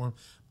platform,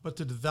 but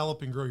to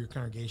develop and grow your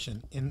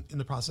congregation in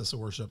the process of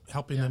worship,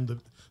 helping them to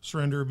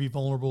surrender, be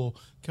vulnerable,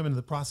 come into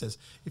the process.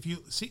 If you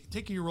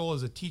take your role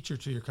as a teacher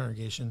to your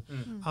congregation,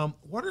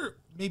 what are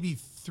maybe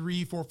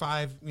 3, 4,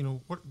 5,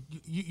 what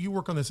you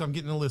work on this, I'm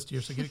getting a list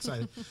here, so get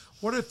excited.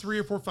 What are 3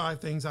 or 4, 5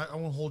 things, I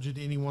won't hold you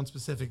to any one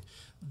specific,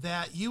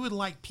 that you would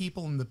like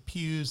people in the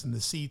pews and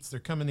the seats, they're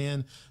coming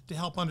in to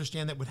help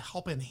understand that would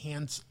help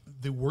enhance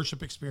the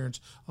worship experience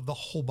of the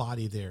whole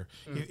body there?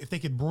 If they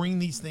could bring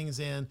these things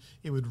in,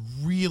 it would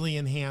really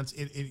enhance,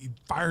 it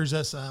fires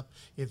us up,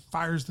 it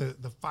fires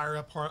the fire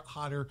up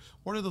hotter.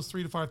 What are those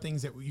 3 to 5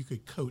 things that you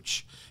could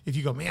coach if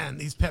you go, man,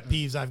 these pet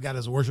peeves I've got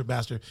as a worship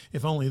pastor,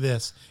 if only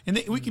this? And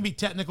we can be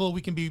technical,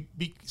 we can be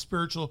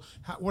spiritual,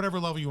 whatever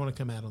level you want to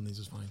come at on these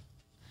is fine.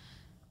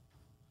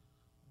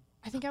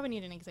 I think I would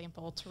need an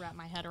example to wrap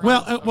my head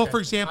around. Well, for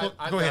example,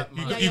 I've go ahead. got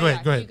mine. You go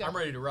ahead. Go ahead. You I'm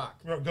ready to rock.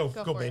 Go,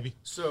 for baby. it.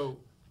 So,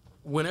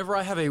 whenever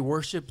I have a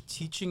worship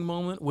teaching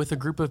moment with a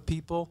group of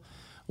people,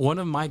 one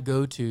of my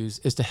go-tos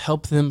is to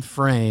help them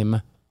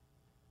frame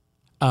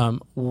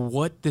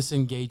what this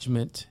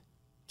engagement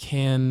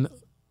can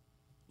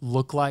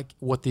look like,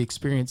 what the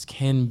experience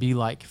can be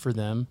like for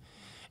them.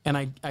 And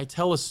I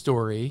tell a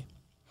story,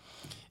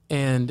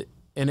 and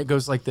it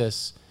goes like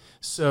this.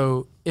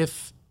 So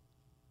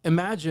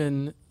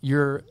imagine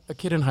you're a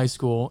kid in high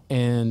school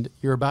and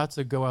you're about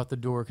to go out the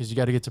door because you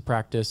got to get to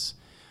practice.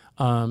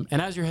 And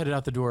as you're headed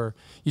out the door,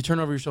 you turn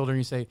over your shoulder and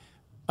you say,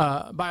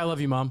 bye, I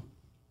love you, Mom.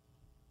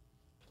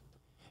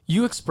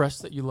 You express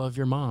that you love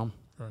your mom.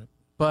 Right.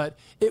 But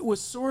it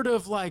was sort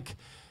of like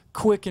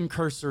quick and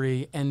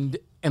cursory and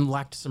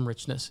lacked some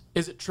richness.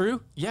 Is it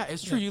true? Yeah,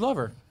 it's true. You love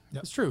her.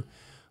 Yep. It's true.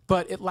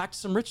 But it lacked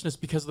some richness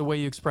because of the way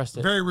you expressed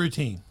it. Very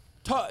routine.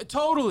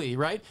 Totally,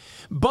 right?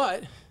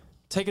 But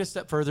take it a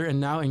step further and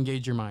now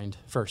engage your mind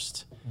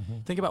first.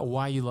 Think about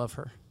why you love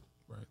her.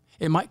 Right.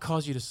 It might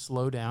cause you to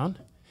slow down.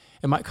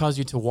 It might cause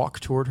you to walk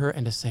toward her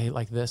and to say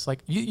like this, like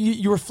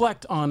you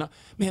reflect on,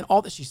 man,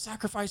 all that she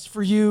sacrificed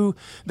for you,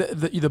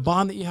 the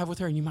bond that you have with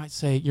her, and you might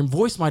say, your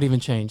voice might even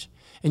change,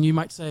 and you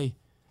might say,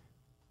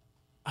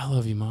 I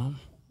love you, Mom.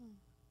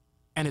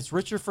 And it's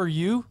richer for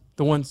you,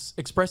 the one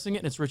expressing it,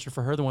 and it's richer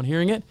for her, the one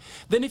hearing it.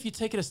 Then if you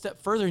take it a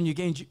step further and you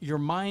engage your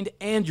mind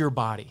and your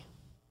body,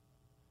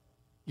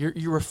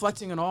 you're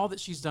reflecting on all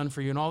that she's done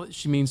for you and all that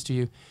she means to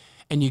you,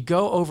 and you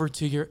go over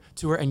to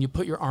her and you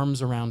put your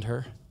arms around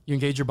her. You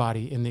engage your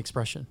body in the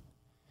expression.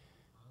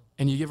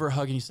 And you give her a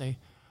hug and you say,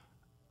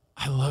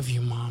 I love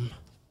you, Mom.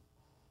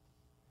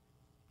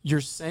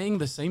 You're saying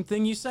the same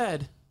thing you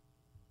said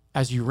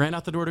as you ran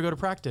out the door to go to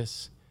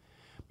practice,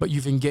 but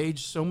you've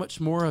engaged so much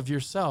more of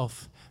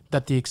yourself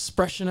that the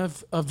expression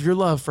of your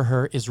love for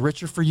her is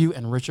richer for you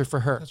and richer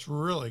for her. That's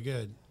really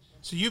good.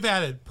 So you've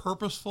added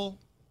purposefulness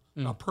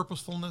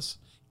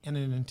and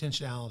an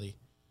intentionality,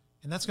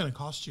 and that's going to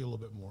cost you a little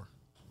bit more.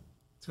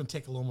 It's going to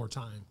take a little more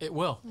time. It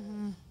will.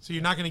 So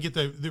you're not going to get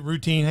the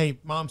routine, hey,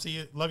 Mom, see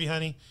you, love you,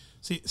 honey,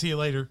 see you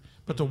later.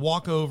 But to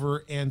walk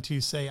over and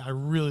to say, I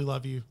really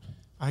love you.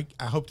 I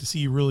hope to see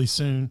you really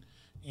soon,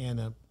 and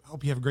I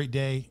hope you have a great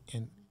day,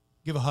 and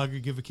give a hug or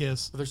give a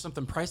kiss. But there's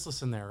something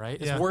priceless in there,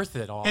 right? It's worth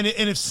it all. And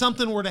if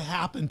something were to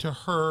happen to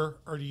her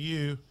or to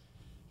you,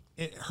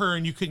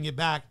 and you couldn't get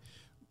back,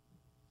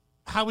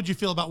 how would you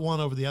feel about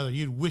one over the other?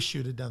 You'd wish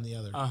you'd have done the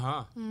other.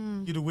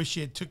 You'd have wished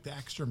you had took the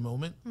extra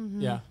moment.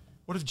 Yeah.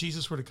 What if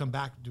Jesus were to come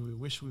back? Do we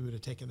wish we would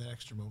have taken that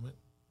extra moment?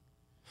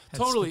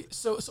 Totally.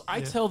 So I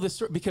tell this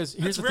story because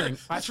here's the thing.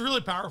 That's really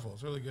powerful.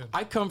 It's really good.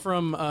 I come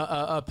from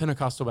a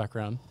Pentecostal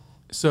background.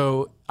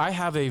 So I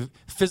have a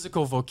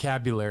physical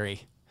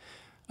vocabulary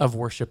of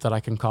worship that I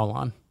can call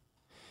on.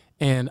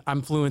 And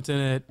I'm fluent in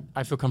it.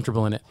 I feel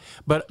comfortable in it.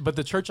 But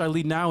the church I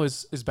lead now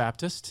is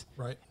Baptist.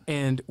 Right.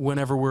 And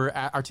whenever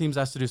our team's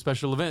asked to do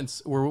special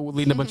events, we're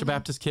leading a bunch of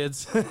Baptist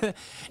kids.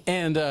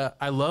 And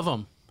I love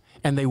them.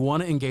 And they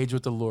want to engage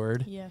with the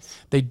Lord. Yes.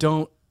 They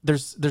don't,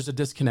 there's a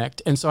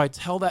disconnect. And so I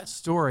tell that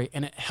story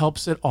and it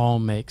helps it all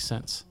make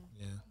sense.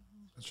 Yeah.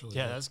 That's really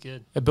Yeah, good. that's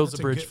good. It builds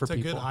That's a bridge for it's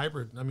people. a good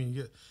hybrid. I mean,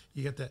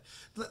 you get that.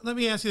 Let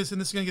me ask you this, and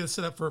this is going to get us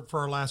set up for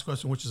our last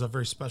question, which is a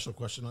very special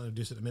question. I'll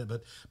introduce it in a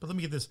minute, but let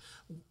me get this.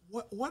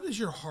 What is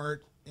your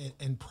heart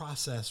and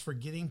process for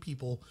getting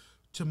people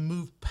to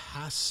move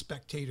past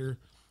spectator,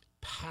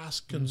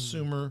 past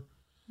consumer,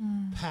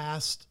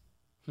 past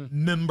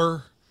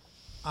member,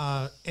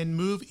 and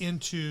move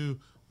into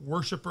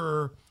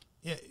worshiper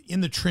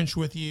in the trench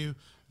with you?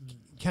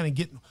 Kind of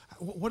get,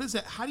 what is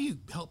that? How do you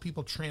help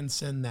people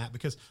transcend that?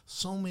 Because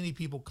so many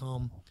people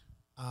come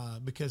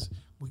because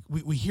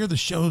we hear the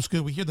show's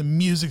good. We hear the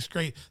music's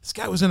great. This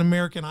guy was an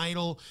American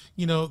Idol.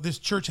 You know, this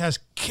church has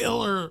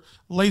killer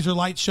laser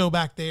light show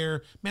back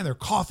there. Man, their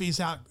coffee's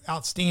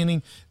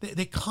outstanding.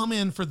 They come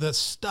in for the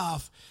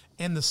stuff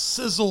and the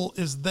sizzle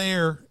is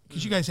there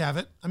because you guys have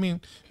it. I mean,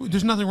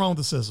 there's nothing wrong with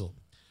the sizzle.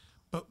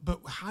 But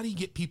how do you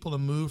get people to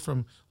move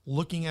from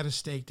looking at a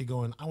steak to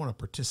going, I want to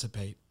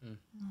participate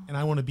and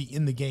I want to be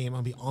in the game.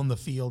 I'll be on the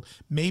field.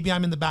 Maybe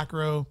I'm in the back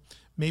row.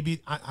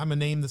 Maybe I'm a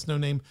name that's no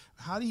name.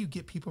 How do you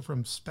get people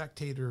from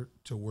spectator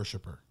to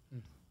worshiper?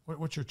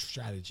 What's your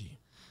strategy?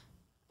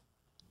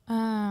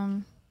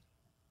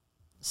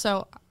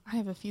 So I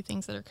have a few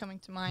things that are coming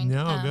to mind.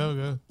 No,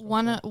 go.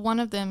 One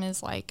of them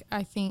is like,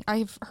 I think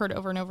I've heard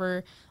over and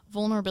over,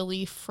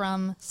 vulnerability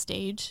from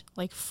stage,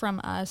 like from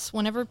us.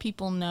 Whenever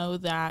people know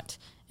that,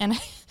 and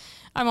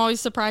I'm always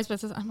surprised by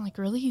this. I'm like,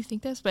 really, you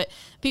think this? But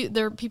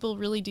people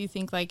really do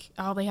think like,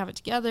 oh, they have it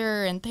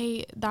together, and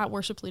that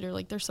worship leader,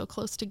 like they're so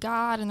close to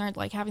God, and they're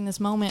like having this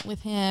moment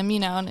with Him,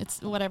 and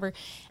it's whatever.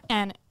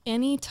 And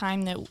any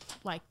time that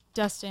like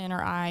Dustin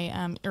or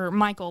I or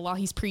Michael, while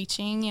he's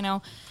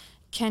preaching,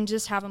 can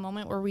just have a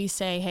moment where we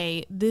say,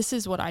 hey, this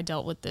is what I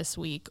dealt with this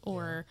week,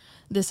 or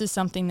this is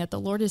something that the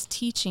Lord is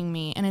teaching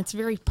me. And it's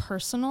very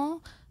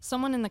personal.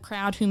 Someone in the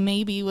crowd who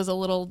maybe was a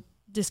little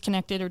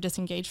disconnected or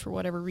disengaged for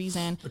whatever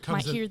reason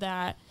might hear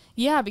that.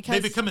 Yeah,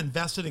 because they become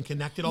invested and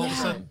connected all of a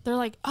sudden. They're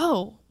like,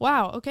 oh,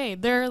 wow, okay.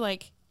 They're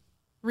like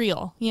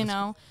real,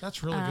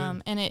 That's really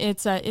good. And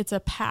it's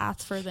a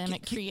path for them.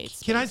 It creates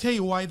space. Can I tell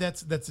you why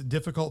that's a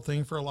difficult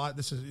thing for a lot?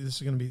 This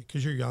is going to be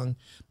because you're young.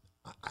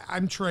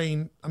 I'm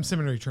trained. I'm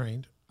seminary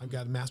trained. I've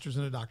got a master's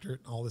and a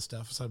doctorate and all this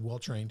stuff. So I'm well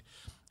trained.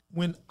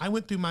 When I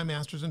went through my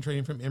master's in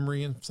training from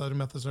Emory and Southern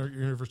Methodist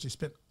University,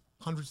 spent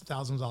hundreds of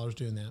thousands of dollars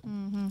doing that.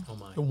 Mm-hmm. Oh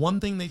my! The one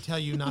thing they tell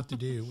you not to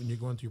do when you're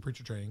going through your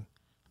preacher training,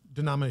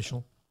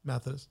 denominational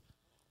Methodist,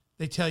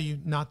 they tell you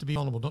not to be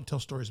vulnerable. Don't tell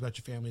stories about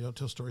your family. Don't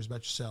tell stories about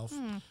yourself.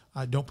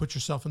 Don't put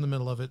yourself in the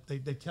middle of it.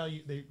 They tell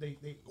you,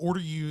 they order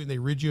you and they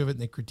rid you of it and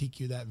they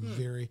critique you that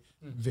very,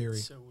 very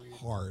So weird.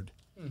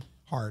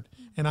 hard.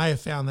 And I have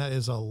found that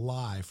is a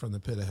lie from the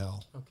pit of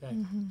hell. Okay.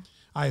 Mm-hmm.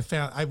 I have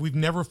found we've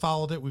never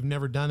followed it. We've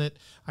never done it.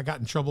 I got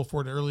in trouble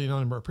for it early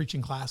on in our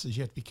preaching classes.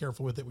 You have to be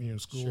careful with it when you're in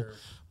school. Sure.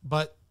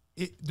 But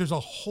there's a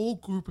whole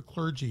group of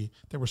clergy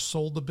that were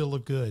sold the bill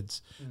of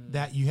goods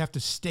that you have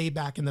to stay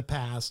back in the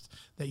past,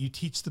 that you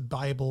teach the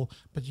Bible,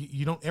 but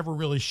you don't ever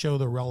really show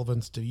the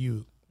relevance to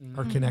you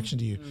or connection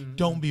to you.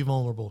 Don't be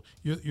vulnerable.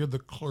 You're the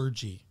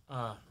clergy. You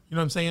know what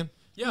I'm saying?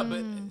 Yeah,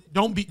 but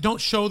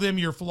Don't show them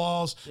your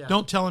flaws. Yeah.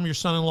 Don't tell them your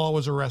son-in-law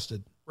was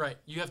arrested. right,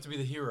 you have to be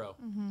the hero.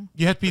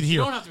 You have to be the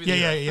hero. don't have to be the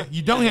hero. Yeah.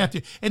 You don't have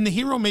to. And the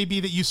hero may be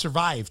that you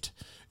survived.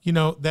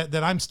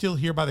 That I'm still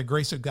here by the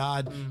grace of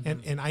God,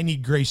 and I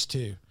need grace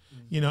too.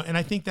 And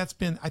I think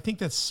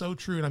that's so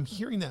true. And I'm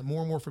hearing that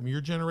more and more from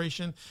your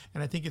generation.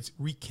 And I think it's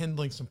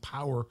rekindling some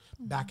power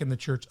back in the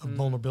church of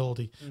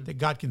vulnerability, that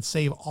God can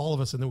save all of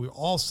us, and that we've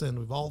all sinned.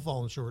 We've all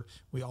fallen short.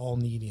 We all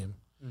need Him.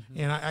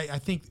 And I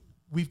think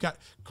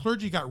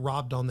clergy got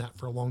robbed on that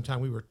for a long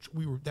time. We were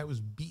that was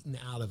beaten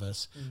out of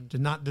us to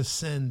not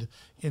descend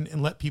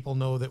and let people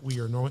know that we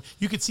are normal.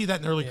 You could see that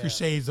in the early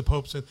crusades, the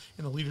popes and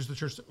the leaders of the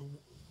church.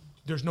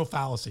 There's no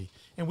fallacy,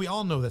 and we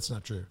all know that's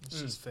not true.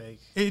 It's just fake.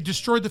 It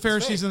destroyed the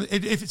Pharisees, and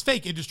if it's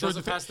fake, it destroyed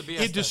Doesn't pass the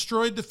BS it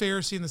destroyed the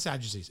Pharisee and the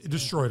Sadducees. It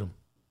destroyed them,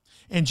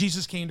 and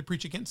Jesus came to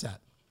preach against that.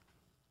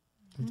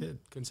 He did.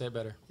 Couldn't say it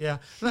better. Yeah.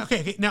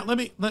 Okay. Now let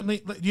me.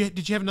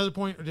 Did you have another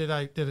point, or did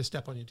I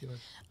step on you too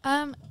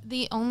much?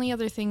 The only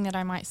other thing that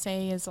I might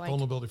say is like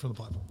Vulnerability from the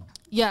platform.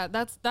 Yeah,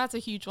 that's a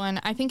huge one.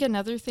 I think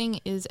another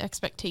thing is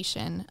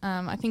expectation.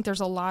 I think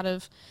there's a lot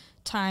of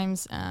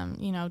times,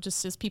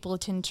 just as people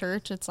attend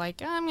church, it's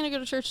like, I'm going to go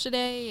to church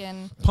today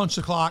and Punch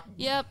the clock.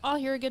 Yep, I'll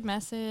hear a good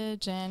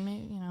message and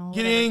maybe, Get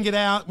whatever. in, get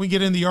out. We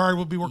get in the yard.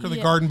 We'll be working in the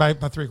Yeah. garden by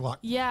 3:00.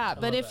 Yeah,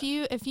 but if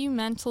you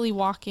mentally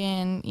walk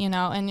in,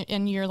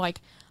 and you're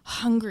like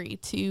hungry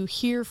to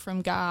hear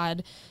from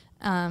God,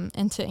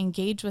 and to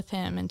engage with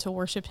Him and to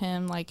worship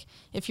Him, like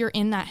if you're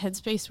in that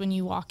headspace when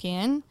you walk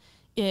in,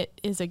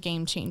 it is a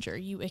game changer.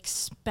 You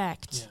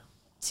expect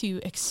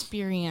to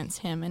experience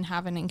Him and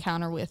have an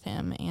encounter with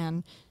Him,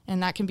 and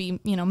that can be,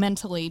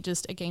 mentally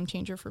just a game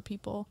changer for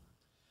people.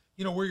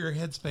 Where your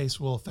headspace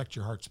will affect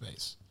your heart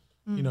space.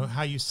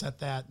 How you set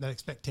that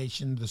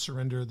expectation, the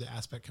surrender, the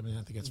aspect coming in.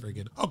 I think that's very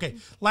good. Okay,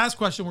 last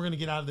question. We're going to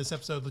get out of this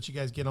episode, let you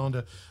guys get on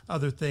to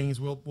other things.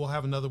 We'll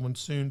have another one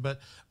soon, but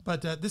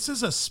this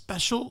is a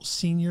special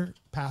senior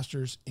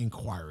pastors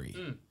inquiry.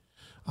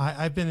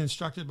 I've been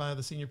instructed by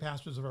the senior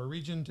pastors of our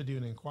region to do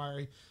an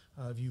inquiry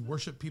of you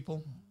worship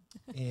people,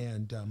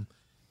 and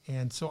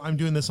so I'm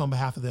doing this on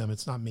behalf of them.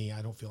 It's not me.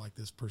 I don't feel like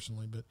this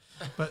personally,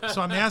 but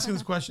so I'm asking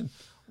this question: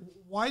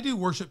 why do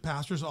worship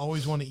pastors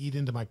always want to eat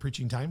into my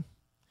preaching time?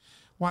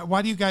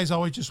 Why do you guys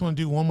always just want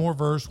to do one more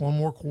verse, one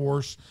more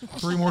chorus,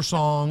 3 more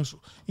songs?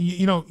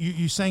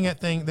 You sang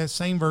that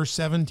same verse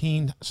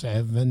 17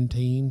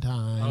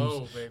 times.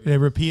 Oh, baby. They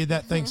repeated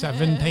that thing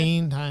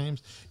 17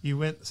 times. You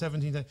went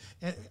 17 times.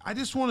 And I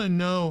just want to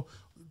know,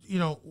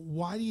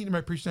 why do you need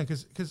my preaching time?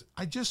 Because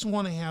I just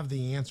want to have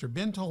the answer.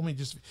 Ben told me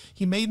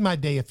he made my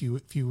day a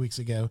few weeks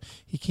ago.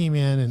 He came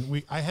in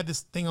and I had this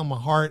thing on my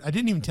heart. I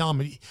didn't even tell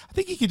him. I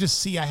think he could just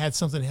see I had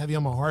something heavy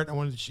on my heart I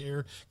wanted to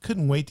share.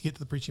 Couldn't wait to get to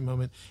the preaching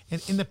moment.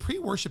 And in the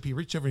pre-worship, he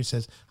reached over and he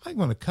says, I'm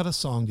going to cut a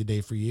song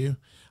today for you.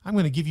 I'm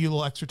going to give you a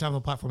little extra time on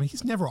the platform.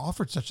 He's never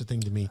offered such a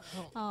thing to me.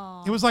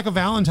 Aww. It was like a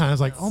Valentine. I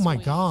was like, oh my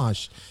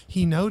gosh,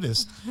 he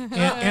noticed.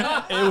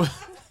 And it was,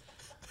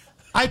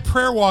 I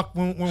prayer walked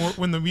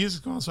when the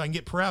music's going on so I can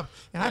get prep.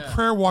 And I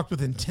prayer walked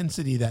with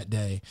intensity that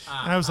day.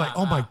 And I was like,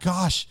 oh my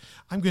gosh,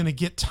 I'm going to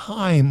get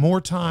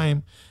more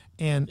time.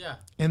 And Yeah.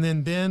 and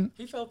then Ben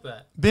He felt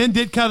that.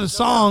 did cut a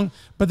song,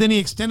 but then he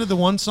extended the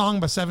one song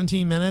by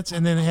 17 minutes,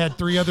 and then it had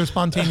 3 other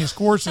spontaneous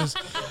courses.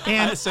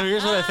 And So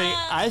here's what I think.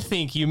 I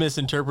think you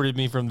misinterpreted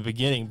me from the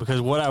beginning,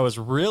 because what I was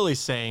really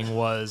saying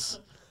was,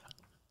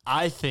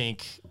 I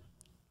think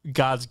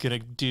God's gonna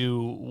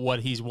do what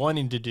He's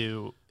wanting to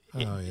do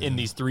in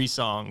these 3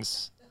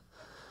 songs.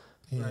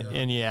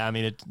 And I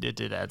mean, it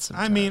did add some.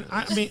 I mean,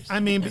 but you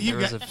there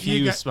was got a few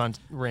you got,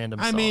 random.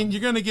 I songs. mean,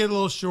 you're going to get a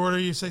little shorter.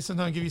 You say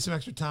sometimes give you some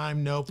extra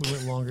time. Nope, we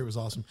went longer. It was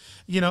awesome.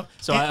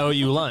 So I owe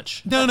you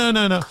lunch. No.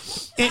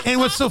 And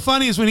what's so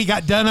funny is when he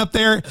got done up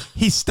there,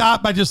 he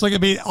stopped by just looking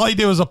at me. All he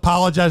did was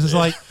apologize. It's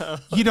like,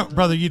 you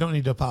don't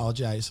need to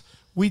apologize.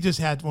 We just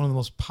had one of the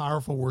most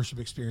powerful worship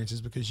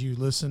experiences because you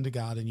listened to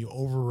God and you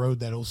overrode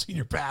that old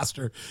senior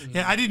pastor. Mm-hmm.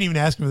 And I didn't even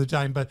ask him at the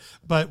time,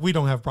 but we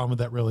don't have a problem with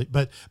that really.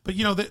 But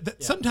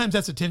sometimes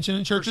that's a tension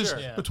in churches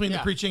between the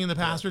preaching and the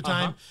pastor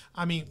time.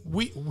 I mean,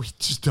 we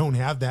just don't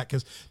have that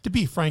because, to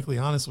be frankly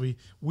honest, we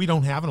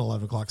don't have an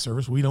 11 o'clock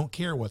service. We don't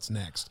care what's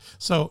next.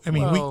 So I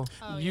mean,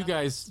 you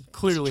guys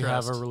clearly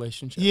have a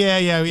relationship. Yeah.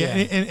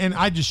 And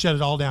I just shut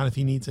it all down if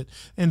he needs it,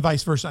 and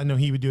vice versa. I know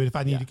he would do it if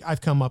I need to.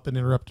 I've come up and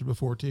interrupted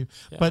before too.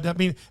 Yeah. But I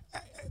mean,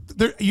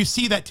 you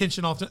see that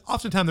tension often.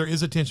 Oftentimes there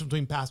is a tension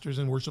between pastors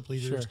and worship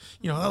leaders.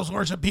 Sure. Those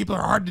worship people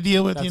are hard to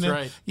deal with. That's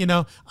right.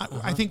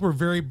 I think we're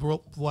very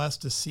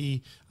blessed to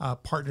see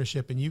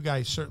partnership, and you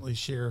guys certainly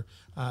share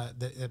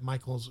that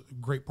Michael's a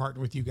great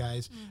partner with you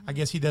guys. Mm-hmm. I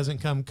guess he doesn't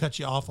come cut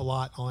you off a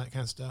lot, all that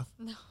kind of stuff.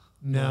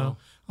 No.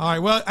 All right.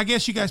 Well, I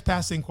guess you guys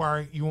passed the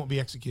inquiry. You won't be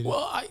executed.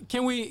 Well,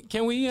 can we? Sure.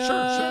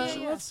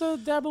 Let's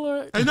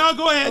dabble. No,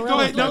 go ahead. Go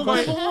ahead. No, go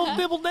ahead. A little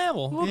dibble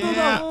dabble.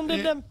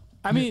 Yeah.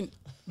 I mean,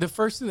 the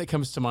first thing that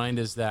comes to mind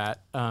is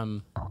that.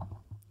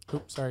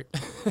 Oops, sorry.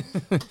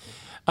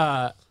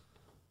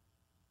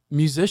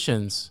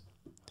 Musicians.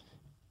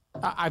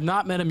 I've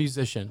not met a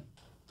musician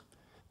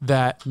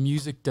that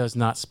music does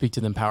not speak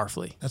to them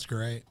powerfully. That's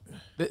great.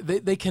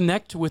 They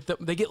connect with them.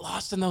 They get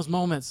lost in those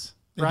moments,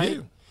 right? They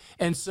do.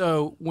 And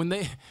so when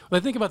I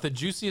think about the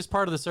juiciest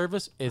part of the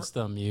service, it's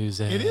the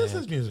music. It is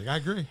his music. I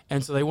agree.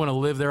 And so they want to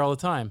live there all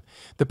the time.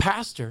 The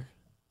pastor,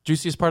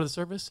 juiciest part of the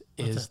service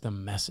is the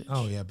message.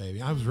 Oh yeah,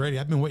 baby. I was ready.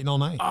 I've been waiting all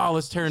night. Oh,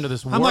 let's tear into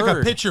this word. I'm like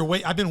a pitcher.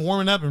 I've been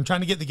warming up and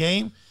trying to get the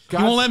game. He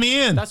won't let me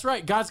in. That's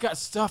right. God's got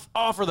stuff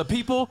for the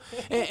people,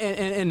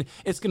 and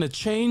it's going to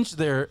change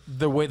the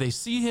way they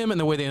see Him and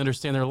the way they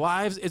understand their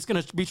lives. It's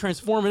going to be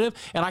transformative,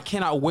 and I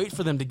cannot wait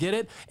for them to get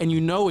it. And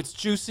it's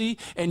juicy,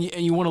 and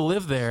you want to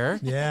live there.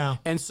 Yeah.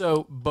 And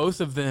so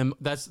both of them,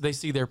 they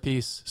see their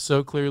piece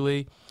so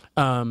clearly,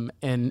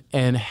 and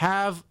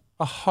have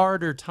a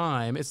harder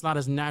time. It's not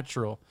as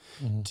natural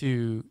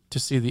to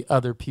see the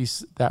other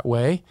piece that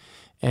way,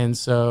 and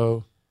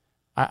so.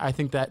 I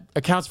think that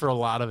accounts for a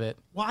lot of it.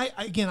 Well,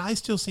 I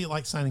still see it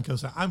like signing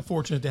cosign. I'm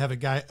fortunate to have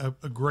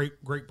a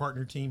great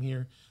partner team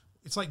here.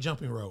 It's like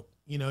jumping rope.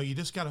 You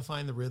just got to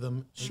find the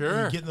rhythm. Sure.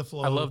 And get in the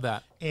flow. I love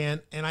that.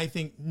 And I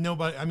think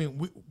nobody,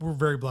 we're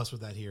very blessed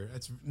with that here.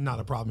 It's not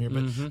a problem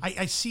here. But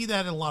I see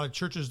that in a lot of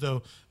churches,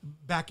 though.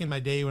 Back in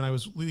my day when I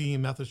was leading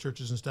in Methodist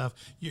churches and stuff,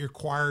 your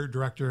choir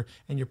director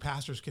and your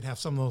pastors could have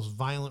some of those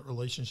violent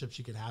relationships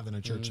you could have in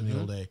a church in the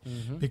old day.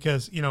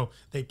 Because,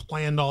 they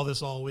planned all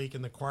this all week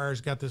and the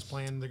choir's got this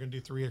plan. They're going to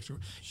do 3 extra,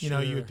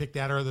 you would pick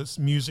that or this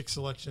music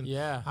selection.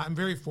 Yeah. I'm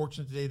very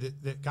fortunate today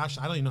that, gosh,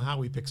 I don't even know how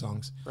we pick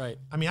songs. Right.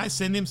 I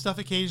send him stuff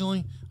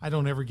occasionally. I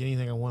don't ever get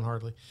anything I want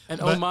hardly.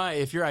 And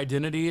if your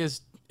identity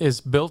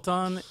is built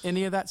on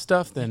any of that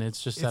stuff, then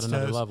it's just at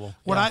another level.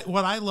 What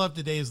I love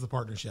today is the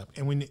partnership,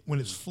 and when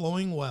it's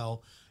flowing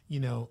well,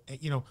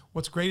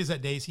 what's great is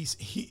that days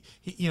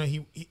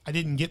I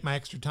didn't get my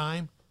extra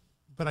time,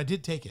 but I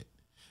did take it,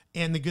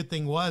 and the good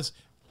thing was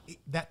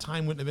that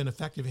time wouldn't have been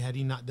effective had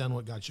he not done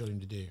what God showed him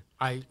to do.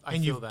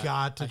 You've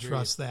got to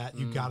trust that.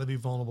 You've got to be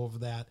vulnerable for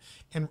that.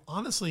 And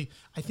honestly,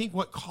 I think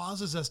what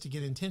causes us to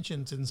get in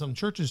tensions in some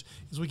churches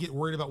is we get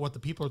worried about what the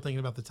people are thinking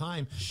about the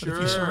time. Sure. But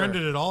if you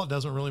surrendered it all, it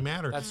doesn't really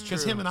matter. That's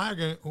because true. him and I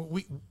are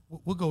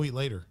we'll go eat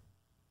later.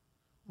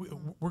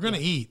 We're going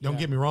to eat. Don't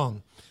get me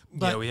wrong.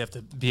 But we have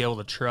to be able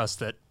to trust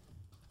that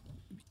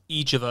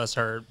each of us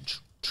are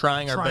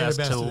trying our best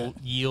to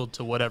yield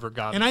to whatever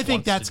God and I think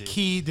wants that's to do.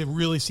 key to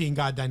really seeing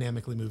God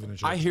dynamically move in a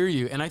church. I hear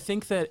you. And I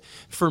think that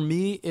for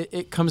me,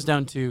 it comes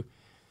down to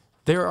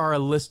there are a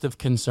list of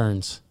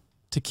concerns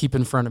to keep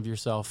in front of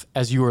yourself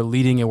as you are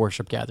leading a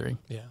worship gathering.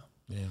 Yeah.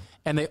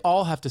 And they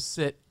all have to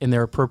sit in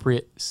their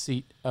appropriate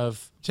seat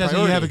of Chelsea,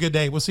 priority. you have a good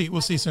day. We'll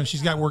see soon.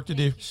 She's got work to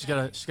do. She's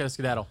got to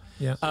skedaddle.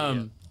 Yeah.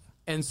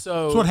 And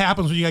so That's what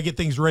happens when you gotta get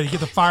things ready. Get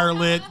the fire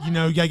lit. You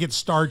gotta get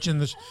starch in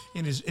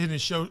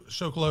his show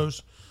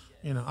clothes.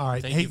 All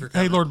right.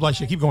 Hey, Lord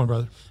bless you. Keep going,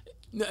 brother.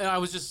 No, I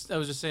was just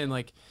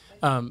saying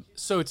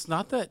so it's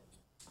not that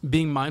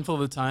being mindful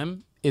of the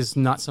time is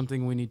not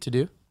something we need to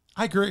do,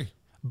 I agree.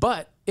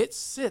 but it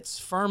sits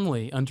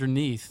firmly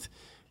underneath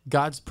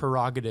God's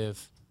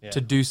prerogative to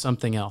do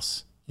something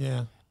else.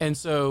 Yeah. And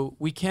so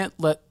we can't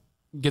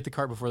get the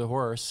cart before the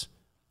horse.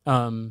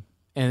 And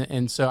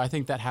so I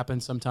think that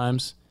happens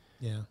sometimes.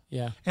 Yeah.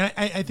 Yeah. And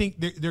I think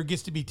there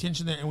gets to be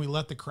tension there, and we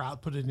let the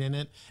crowd put it in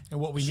it. And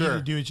what we need Sure.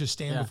 to do is just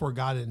stand Yeah. before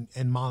God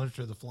and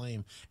monitor the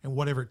flame, and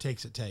whatever it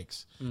takes,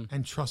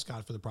 and trust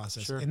God for the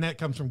process. Sure. And that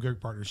comes from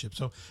good partnership.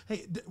 So,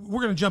 hey,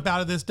 we're going to jump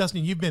out of this.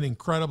 Dustin, you've been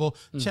incredible.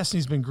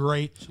 Chesney's been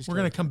great. We're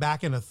going to come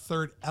back in a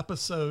third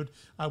episode.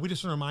 We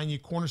just want to remind you,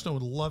 Cornerstone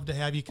would love to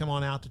have you come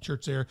on out to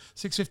church there,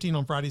 6:15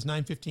 on Fridays,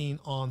 9:15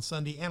 on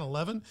Sunday, and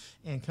 11,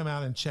 and come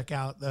out and check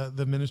out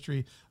the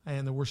ministry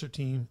and the worship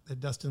team that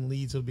Dustin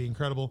leads. It'll be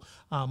incredible.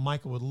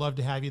 Michael would love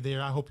to have you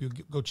there. I hope you'll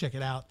go check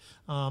it out.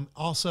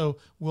 Also,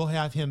 we'll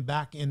have him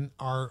back in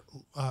our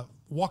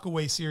walk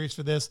away series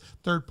for this.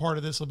 Third part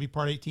of this will be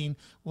part 18.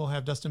 We'll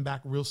have Dustin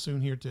back real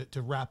soon here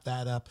to wrap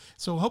that up.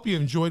 So hope you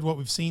enjoyed what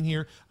we've seen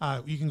here.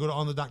 You can go to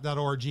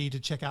onthedock.org to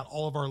check out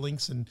all of our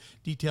links and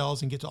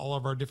details and get to all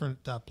of our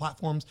different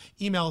platforms.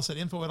 Email us at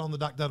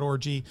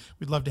info@onthedock.org.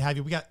 We'd love to have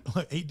you. We got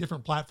 8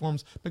 different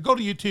platforms, but go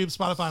to YouTube,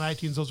 Spotify, and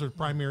iTunes. Those are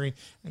primary,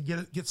 and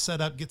get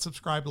set up, get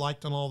subscribed,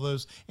 liked on all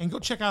those, and go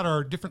check out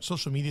our different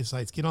social media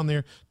sites. Get on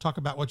there, talk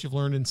about what you've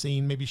learned and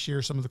seen, maybe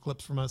share some of the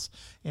clips from us.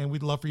 And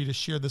we'd love for you to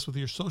share this with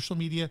your social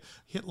media.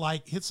 Hit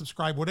like, hit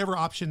subscribe, whatever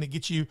option that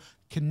gets you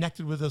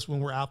connected with us when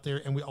we're out there.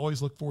 And we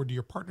always look forward to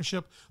your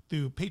partnership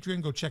through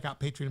Patreon. Go check out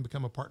Patreon and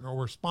become a partner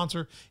or a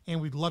sponsor.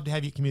 And we'd love to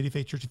have you at Community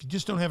Faith Church. If you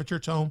just don't have a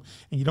church home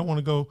and you don't want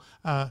to go,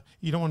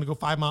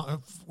 5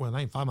 miles, well, not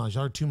even 5 miles,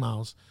 or 2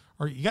 miles,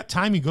 or you got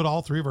time, you go to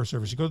all 3 of our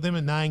services. You go to them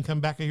at 9, come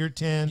back here at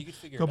 10,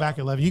 go back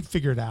at 11. You can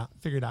figure it out.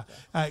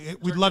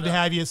 We'd love to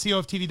have you at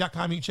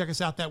coftv.com. You can check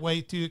us out that way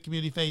too,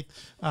 Community Faith.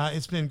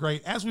 It's been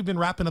great. As we've been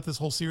wrapping up this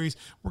whole series,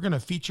 we're going to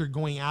feature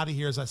going out of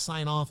here as I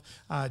sign off.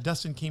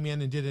 Dustin came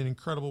in and did an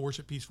incredible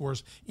worship piece for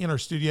us in our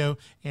studio.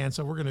 And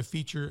so we're going to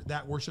feature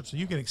that worship so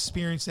you can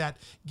experience that.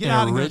 Get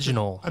out of here.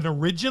 An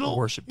original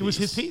worship piece. It was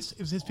his piece. It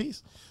was his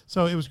piece.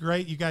 So it was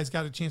great. You guys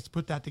got a chance to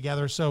put that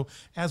together. So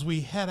as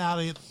we head out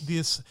of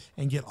this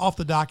and get off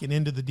the dock and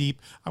into the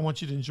deep, I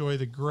want you to enjoy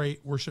the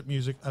great worship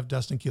music of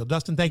Dustin Keele.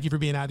 Dustin, thank you for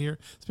being out here.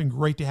 It's been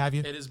great to have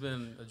you. It has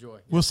been a joy.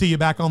 We'll see you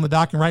back on the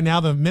dock. And right now,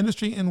 the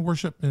ministry and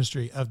worship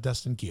ministry of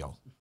Dustin Keele.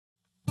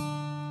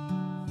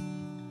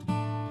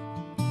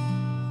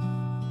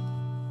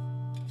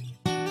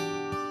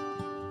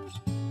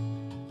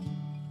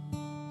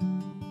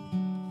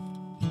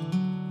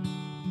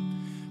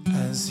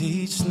 As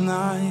each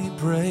night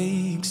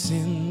breaks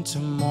into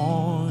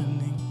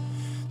morning,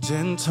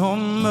 gentle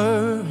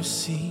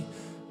mercy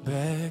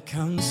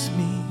beckons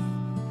me.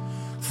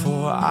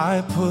 For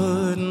I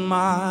put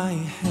my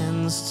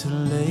hands to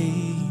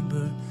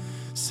labor,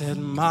 set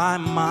my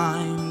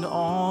mind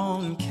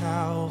on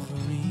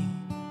Calvary.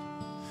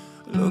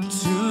 Look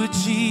to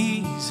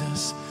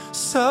Jesus,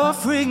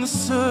 suffering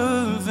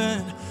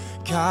servant,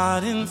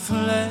 God in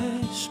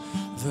flesh,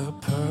 the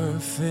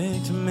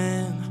perfect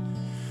man.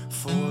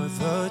 For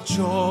the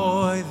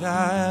joy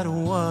that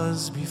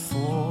was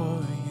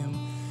before him,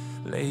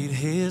 laid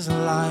his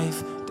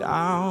life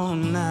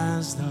down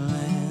as the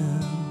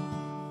Lamb.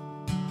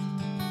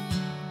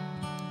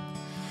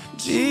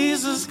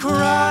 Jesus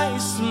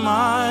Christ,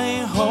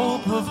 my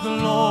hope of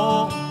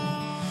glory,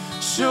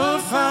 sure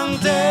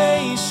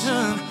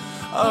foundation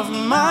of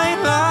my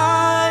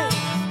life.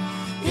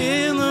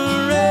 In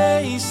the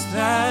race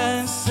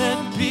that's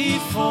set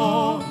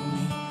before me,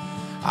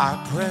 I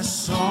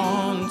press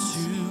on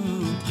to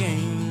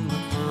gain the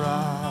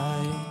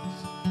prize.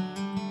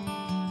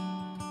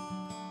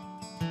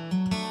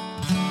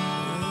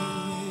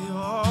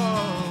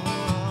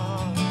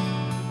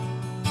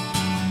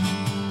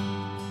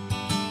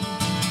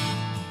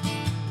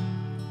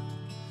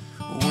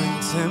 When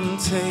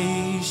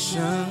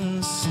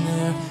temptation's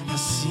snare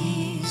has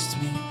seized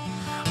me,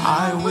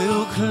 I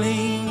will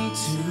cling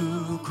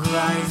to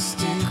Christ's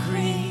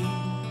decree.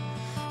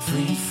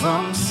 Free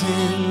from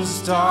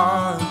sin's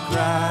dark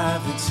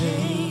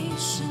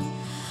gravitation,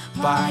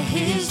 by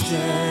his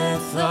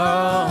death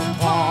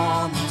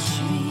upon the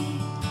tree.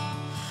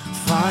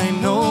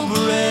 Final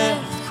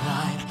breath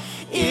cried,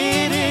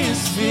 it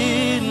is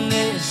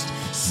finished,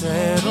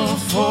 settled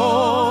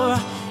for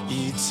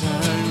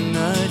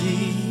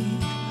eternity.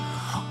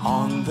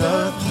 On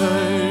the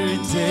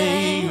third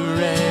day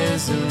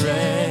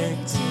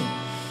resurrected,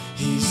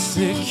 he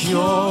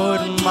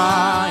secured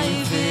my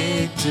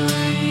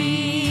victory.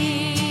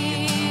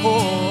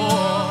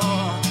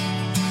 Oh,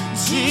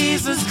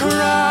 Jesus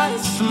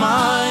Christ,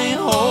 my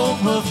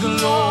hope of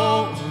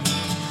glory,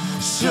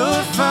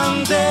 sure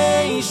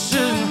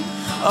foundation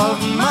of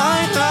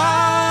my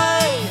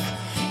life.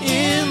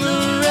 In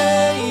the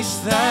race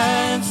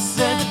that's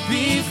set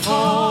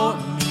before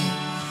me,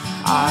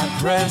 I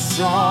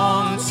press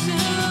on to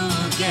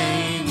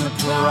gain the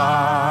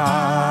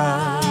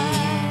prize.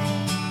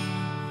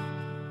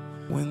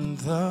 When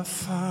the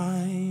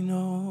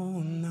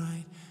final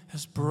night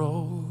has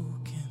broken,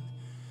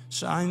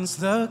 shines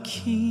the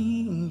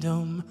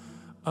kingdom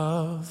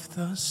of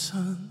the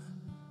sun.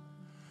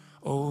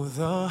 Oh,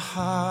 the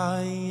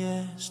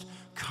highest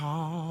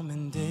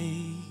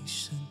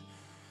commendation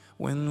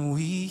when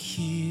we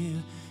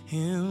hear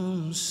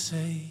him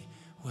say,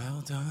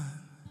 well done.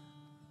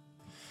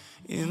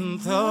 in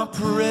the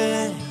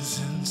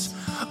presence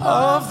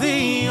of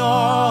the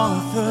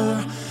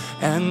author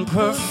and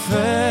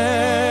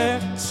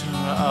perfecter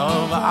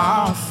of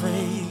our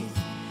faith.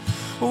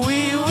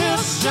 We will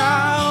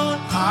shout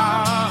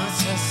our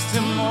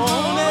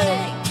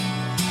testimony.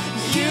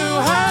 You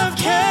have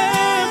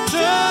kept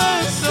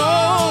us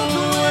all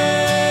the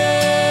way.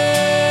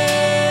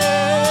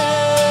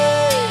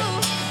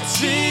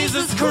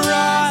 Jesus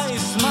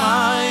Christ,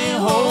 my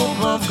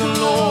hope of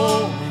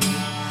glory,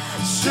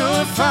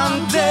 sure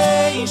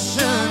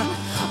foundation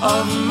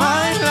of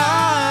my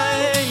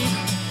life.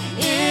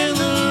 In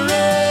the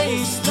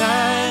race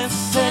that's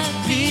set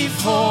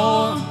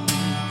before me,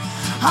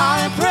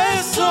 I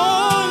press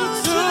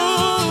on to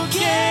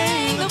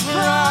gain the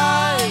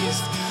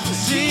prize.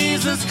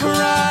 Jesus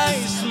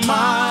Christ,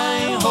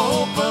 my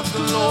hope of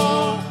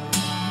glory,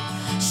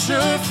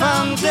 sure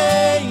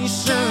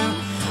foundation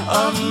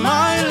of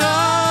my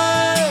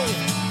life.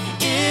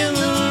 In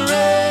the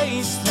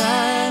race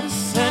that's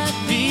set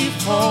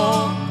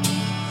before me,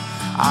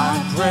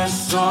 I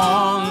press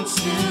on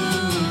to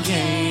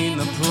gain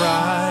the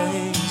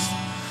prize.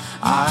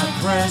 I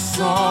press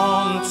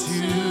on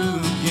to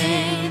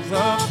gain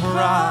the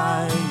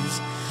prize.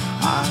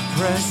 I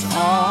press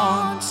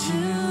on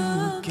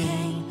to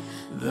gain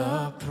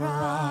the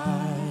prize.